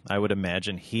time, I would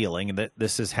imagine, healing. That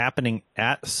this is happening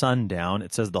at sundown.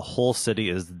 It says the whole city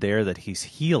is there that he's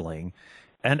healing.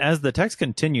 And as the text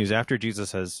continues, after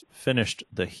Jesus has finished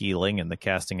the healing and the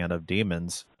casting out of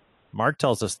demons, Mark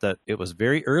tells us that it was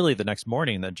very early the next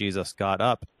morning that Jesus got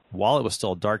up while it was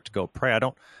still dark to go pray. I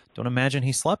don't imagine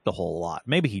he slept a whole lot.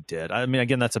 Maybe he did. I mean,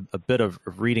 again, that's a bit of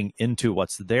reading into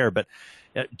what's there, but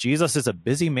Jesus is a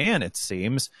busy man, it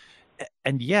seems,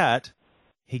 and yet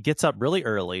he gets up really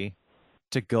early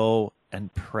to go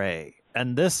and pray.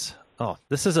 And this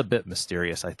is a bit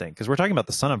mysterious, I think, because we're talking about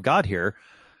the Son of God here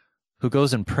who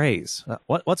goes and prays.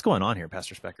 What's going on here,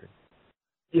 Pastor Speckard?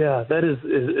 Yeah, that is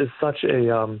such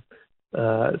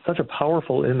a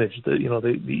powerful image. The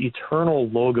eternal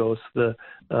Logos, the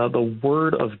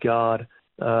Word of God,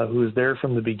 who is there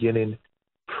from the beginning,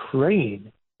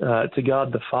 praying to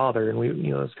God the Father, and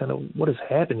it's kind of what is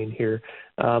happening here.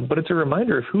 But it's a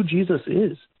reminder of who Jesus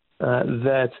is.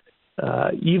 That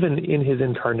even in his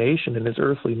incarnation, in his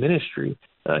earthly ministry,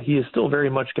 he is still very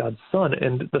much God's Son,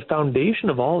 and the foundation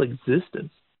of all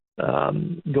existence,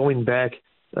 going back.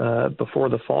 Before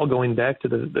the fall, going back to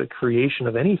the creation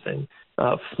of anything,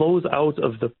 flows out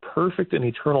of the perfect and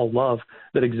eternal love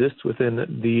that exists within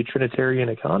the Trinitarian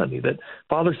economy, that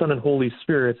Father, Son, and Holy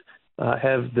Spirit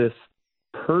have this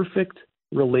perfect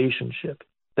relationship.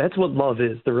 That's what love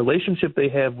is. The relationship they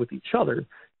have with each other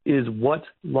is what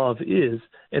love is,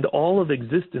 and all of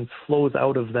existence flows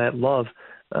out of that love.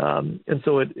 And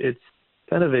so it's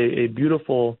kind of a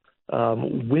beautiful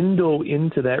window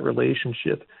into that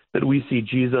relationship that we see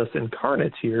Jesus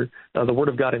incarnate here, the Word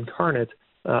of God incarnate,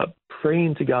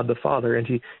 praying to God the Father, and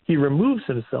he removes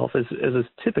himself as is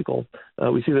typical.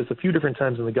 We see this a few different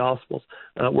times in the Gospels,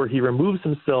 where he removes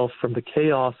himself from the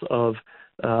chaos of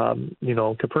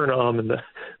Capernaum and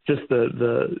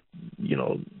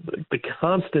the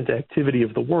constant activity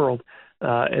of the world,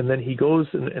 and then he goes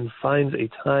and finds a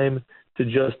time to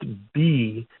just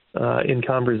be in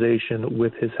conversation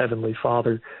with his heavenly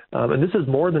Father. And this is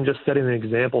more than just setting an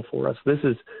example for us. This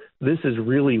is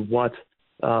really what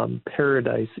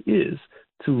paradise is,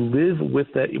 to live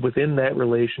within that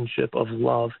relationship of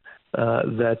love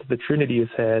that the Trinity has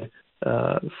had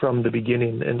from the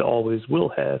beginning and always will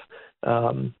have.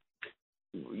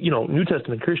 New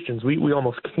Testament Christians, we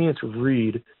almost can't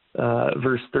read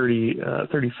verse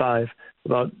 35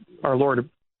 about our Lord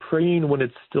praying when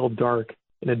it's still dark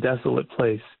in a desolate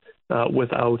place,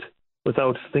 without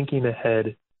thinking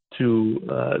ahead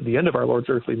to the end of our Lord's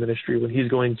earthly ministry, when he's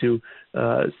going to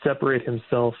separate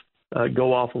himself,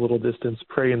 go off a little distance,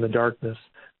 pray in the darkness,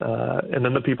 and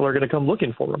then the people are going to come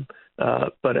looking for him.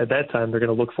 But at that time, they're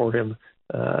going to look for him,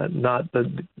 not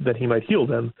that he might heal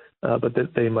them, but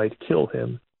that they might kill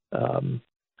him.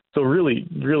 So really,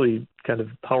 really kind of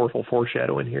powerful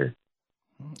foreshadowing here.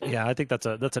 Yeah, I think that's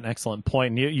an excellent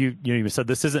point. And you said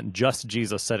this isn't just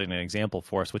Jesus setting an example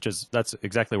for us, that's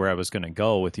exactly where I was going to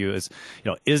go with you.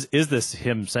 Is this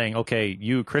him saying, okay,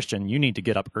 you Christian, you need to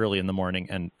get up early in the morning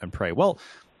and pray? Well,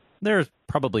 there's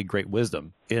probably great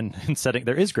wisdom in setting.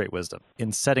 There is great wisdom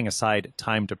in setting aside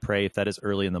time to pray. If that is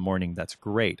early in the morning, that's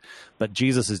great. But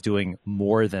Jesus is doing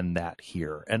more than that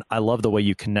here. And I love the way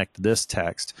you connect this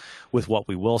text with what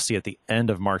we will see at the end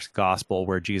of Mark's gospel,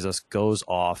 where Jesus goes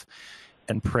off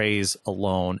and prays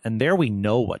alone. And there we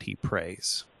know what he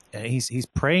prays. And he's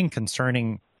praying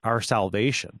concerning our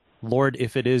salvation. Lord,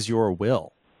 if it is your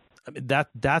will. I mean,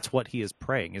 that's what he is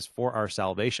praying, is for our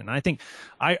salvation. And I think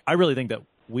I really think that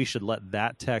we should let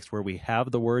that text, where we have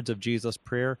the words of Jesus'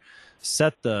 prayer,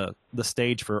 set the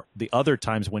stage for the other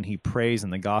times when he prays in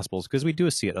the Gospels, because we do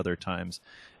see it other times,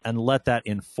 and let that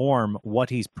inform what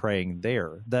he's praying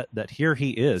there. That here he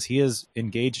is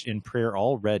engaged in prayer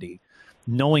already,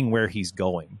 knowing where he's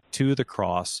going, to the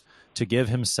cross, to give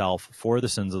himself for the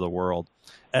sins of the world.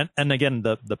 And again,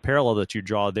 the parallel that you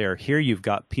draw there, here you've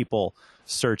got people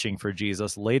searching for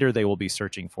Jesus. Later they will be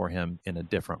searching for him in a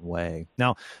different way.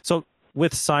 Now, so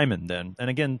with Simon then, and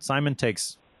again, Simon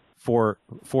takes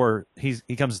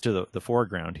he comes to the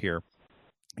foreground here.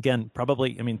 Again,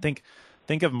 probably, I mean, think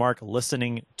of Mark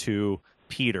listening to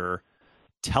Peter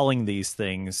telling these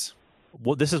things.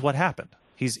 Well, this is what happened.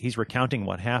 He's recounting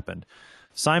what happened.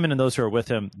 Simon and those who are with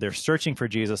him, they're searching for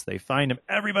Jesus. They find him.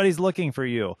 Everybody's looking for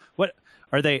you. What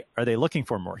are they looking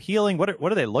for? More healing? What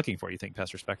are they looking for, you think,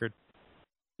 Pastor Speckard?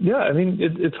 Yeah, I mean,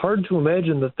 it's hard to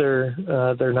imagine that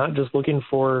they're not just looking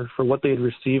for what they had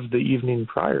received the evening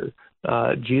prior.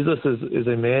 Jesus is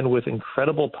a man with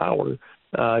incredible power.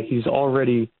 He's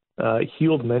already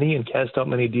healed many and cast out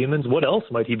many demons. What else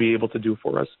might he be able to do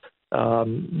for us?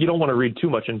 You don't want to read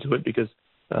too much into it, because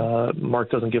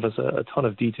Mark doesn't give us a ton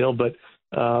of detail. But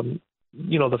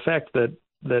the fact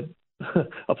that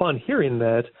upon hearing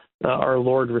that, our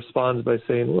Lord responds by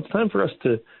saying, well, it's time for us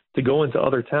to go into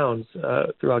other towns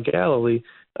throughout Galilee.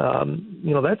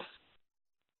 That's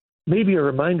maybe a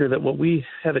reminder that what we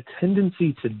have a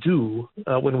tendency to do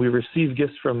when we receive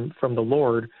gifts from the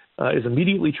Lord is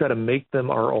immediately try to make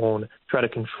them our own, try to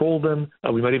control them.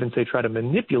 We might even say try to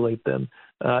manipulate them.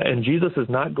 And Jesus is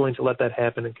not going to let that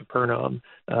happen in Capernaum.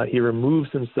 He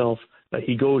removes himself.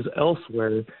 He goes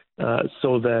elsewhere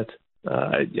so that,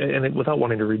 and without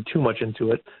wanting to read too much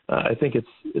into it, I think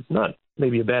it's not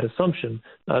maybe a bad assumption,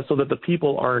 so that the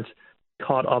people aren't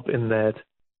caught up in that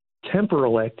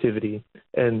temporal activity,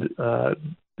 and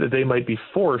that they might be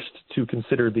forced to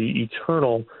consider the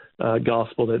eternal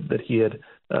gospel that he had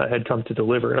come to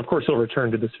deliver. And of course, he'll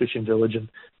return to this fishing village,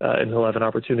 and he'll have an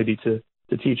opportunity to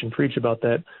teach and preach about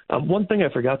that. One thing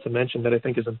I forgot to mention that I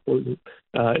think is important,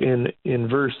 in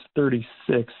verse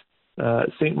 36,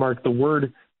 St. Mark, the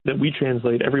word that we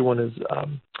translate, everyone is,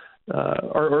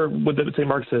 or what St.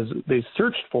 Mark says, they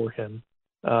searched for him.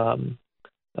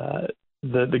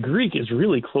 The Greek is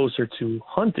really closer to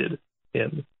hunted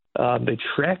him. They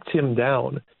tracked him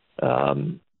down,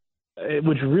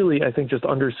 which really, I think, just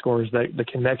underscores the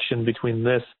connection between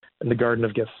this and the Garden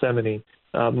of Gethsemane.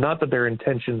 Not that their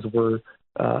intentions were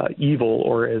evil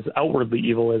or as outwardly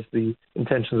evil as the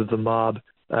intentions of the mob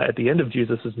at the end of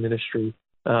Jesus' ministry,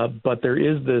 but there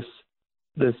is this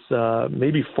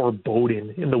maybe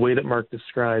foreboding in the way that Mark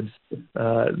describes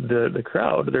the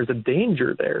crowd. There's a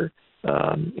danger there.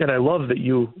 And I love that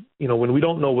when we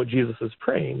don't know what Jesus is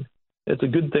praying, it's a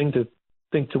good thing to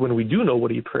think to when we do know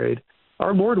what he prayed.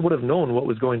 Our Lord would have known what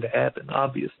was going to happen,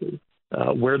 obviously,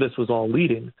 where this was all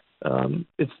leading.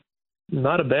 It's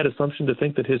not a bad assumption to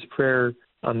think that his prayer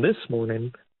on this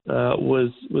morning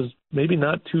was maybe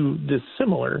not too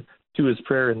dissimilar to his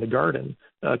prayer in the garden,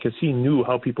 because he knew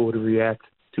how people would react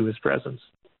to his presence.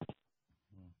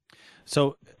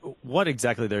 So what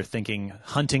exactly they're thinking,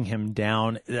 hunting him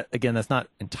down, again, that's not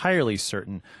entirely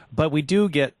certain, but we do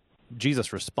get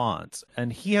Jesus' response,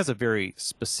 and he has a very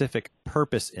specific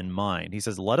purpose in mind. He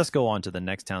says, let us go on to the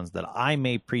next towns that I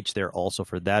may preach there also,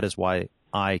 for that is why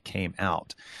I came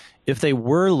out. If they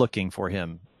were looking for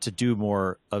him to do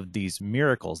more of these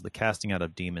miracles, the casting out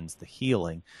of demons, the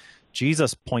healing,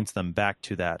 Jesus points them back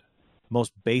to that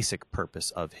most basic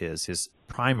purpose of his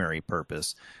primary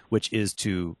purpose, which is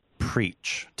to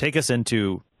preach. Take us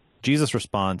into Jesus'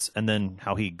 response and then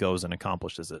how he goes and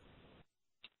accomplishes it.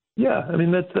 Yeah, I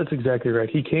mean, that's exactly right.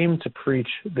 He came to preach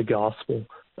the gospel.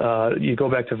 You go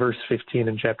back to verse 15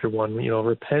 in chapter 1,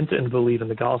 repent and believe in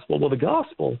the gospel. Well, the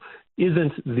gospel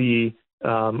isn't the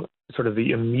sort of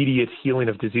the immediate healing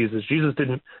of diseases. Jesus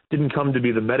didn't come to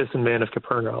be the medicine man of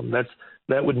Capernaum.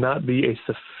 That would not be a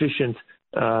sufficient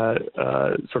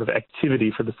sort of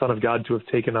activity for the Son of God to have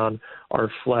taken on our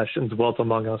flesh and dwelt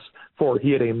among us, for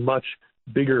he had a much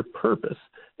bigger purpose.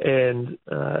 And,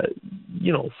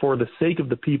 for the sake of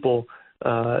the people,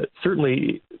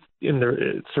 certainly in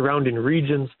the surrounding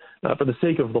regions, for the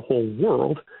sake of the whole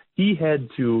world, he had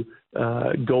to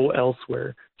go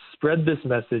elsewhere, spread this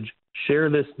message, share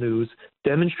this news,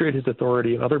 demonstrate his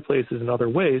authority in other places and other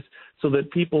ways, so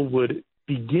that people would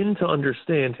begin to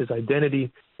understand his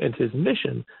identity and his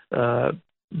mission,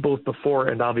 both before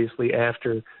and obviously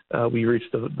after we reach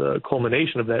the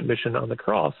culmination of that mission on the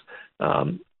cross.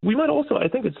 We might also, I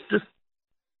think it's just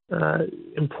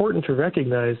important to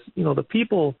recognize, the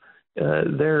people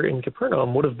there in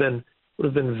Capernaum would have been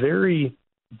very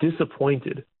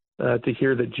disappointed to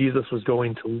hear that Jesus was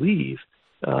going to leave.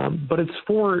 But it's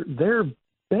for their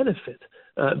benefit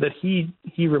that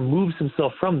he removes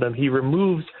himself from them. He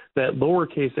removes that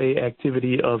lowercase a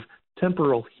activity of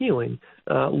temporal healing,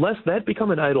 lest that become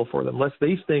an idol for them, lest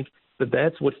they think that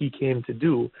that's what he came to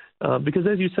do. Because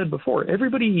as you said before,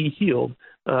 everybody he healed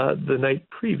the night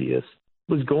previous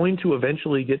was going to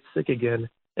eventually get sick again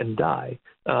and die.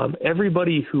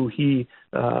 Everybody who he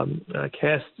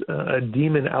cast a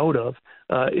demon out of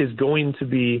is going to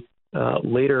be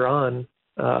later on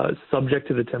subject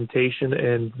to the temptation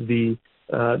and the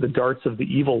darts of the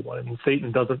evil one. I mean,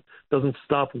 Satan doesn't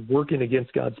stop working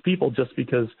against God's people just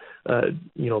because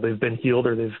they've been healed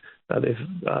or they've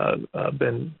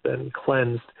been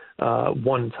cleansed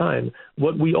one time.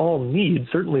 What we all need,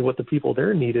 certainly what the people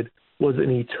there needed, was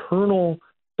an eternal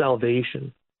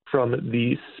salvation from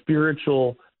the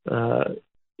spiritual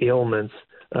ailments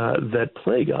that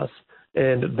plague us.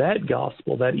 And that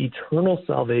gospel, that eternal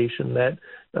salvation, that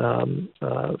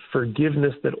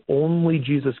forgiveness that only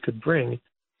Jesus could bring,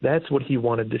 that's what he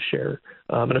wanted to share.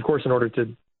 And of course, in order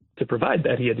to provide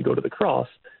that, he had to go to the cross.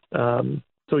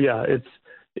 So yeah,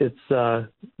 it's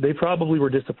they probably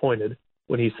were disappointed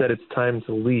when he said it's time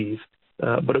to leave,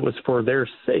 but it was for their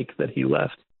sake that he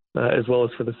left, as well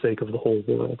as for the sake of the whole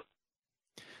world.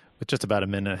 With just about a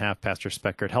minute and a half, Pastor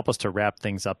Speckert, help us to wrap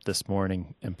things up this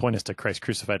morning and point us to Christ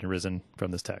crucified and risen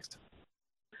from this text.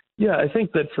 Yeah, I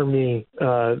think that for me,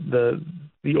 the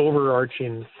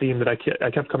overarching theme that I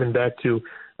kept coming back to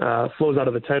flows out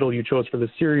of the title you chose for the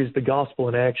series, The Gospel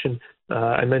in Action.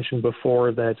 I mentioned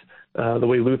before that the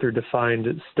way Luther defined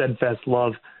steadfast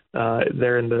love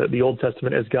there in the Old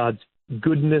Testament as God's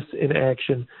goodness in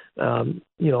action.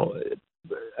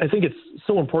 I think it's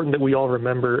so important that we all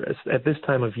remember at this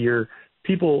time of year,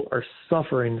 people are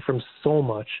suffering from so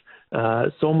much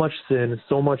sin,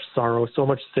 so much sorrow, so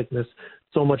much sickness,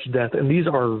 so much death. And these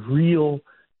are real,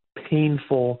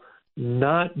 painful,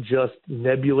 not just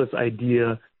nebulous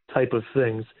idea type of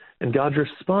things. And God's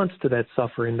response to that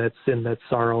suffering, that sin, that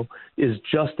sorrow is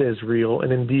just as real,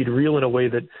 and indeed real in a way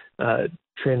that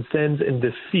transcends and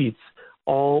defeats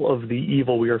all of the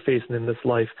evil we are facing in this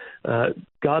life.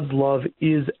 God's love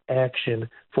is action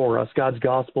for us. God's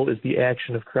gospel is the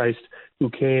action of Christ, who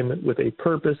came with a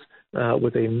purpose,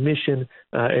 with a mission,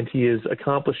 and he is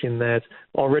accomplishing that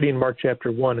already in Mark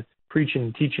chapter 1, preaching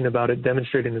and teaching about it,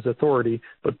 demonstrating his authority,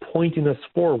 but pointing us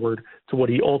forward to what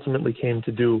he ultimately came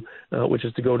to do, which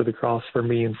is to go to the cross for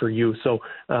me and for you. So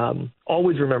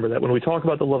always remember that when we talk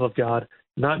about the love of God,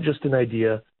 not just an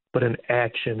idea, but an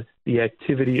action, the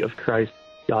activity of Christ,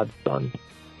 God's Son.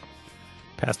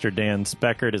 Pastor Dan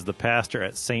Speckert is the pastor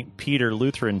at St. Peter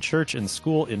Lutheran Church and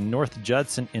School in North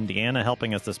Judson, Indiana,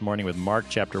 helping us this morning with Mark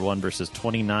chapter 1, verses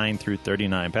 29 through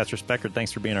 39. Pastor Speckert,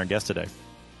 thanks for being our guest today.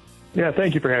 Yeah,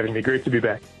 thank you for having me. Great to be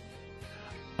back.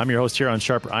 I'm your host here on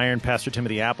Sharper Iron, Pastor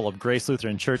Timothy Apple of Grace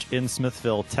Lutheran Church in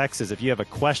Smithville, Texas. If you have a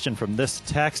question from this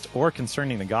text or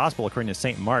concerning the gospel according to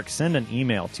St. Mark, send an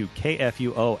email to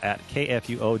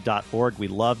kfuo@kfuo.org. We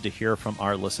love to hear from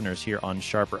our listeners here on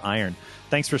Sharper Iron.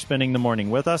 Thanks for spending the morning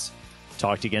with us.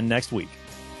 Talk to you again next week.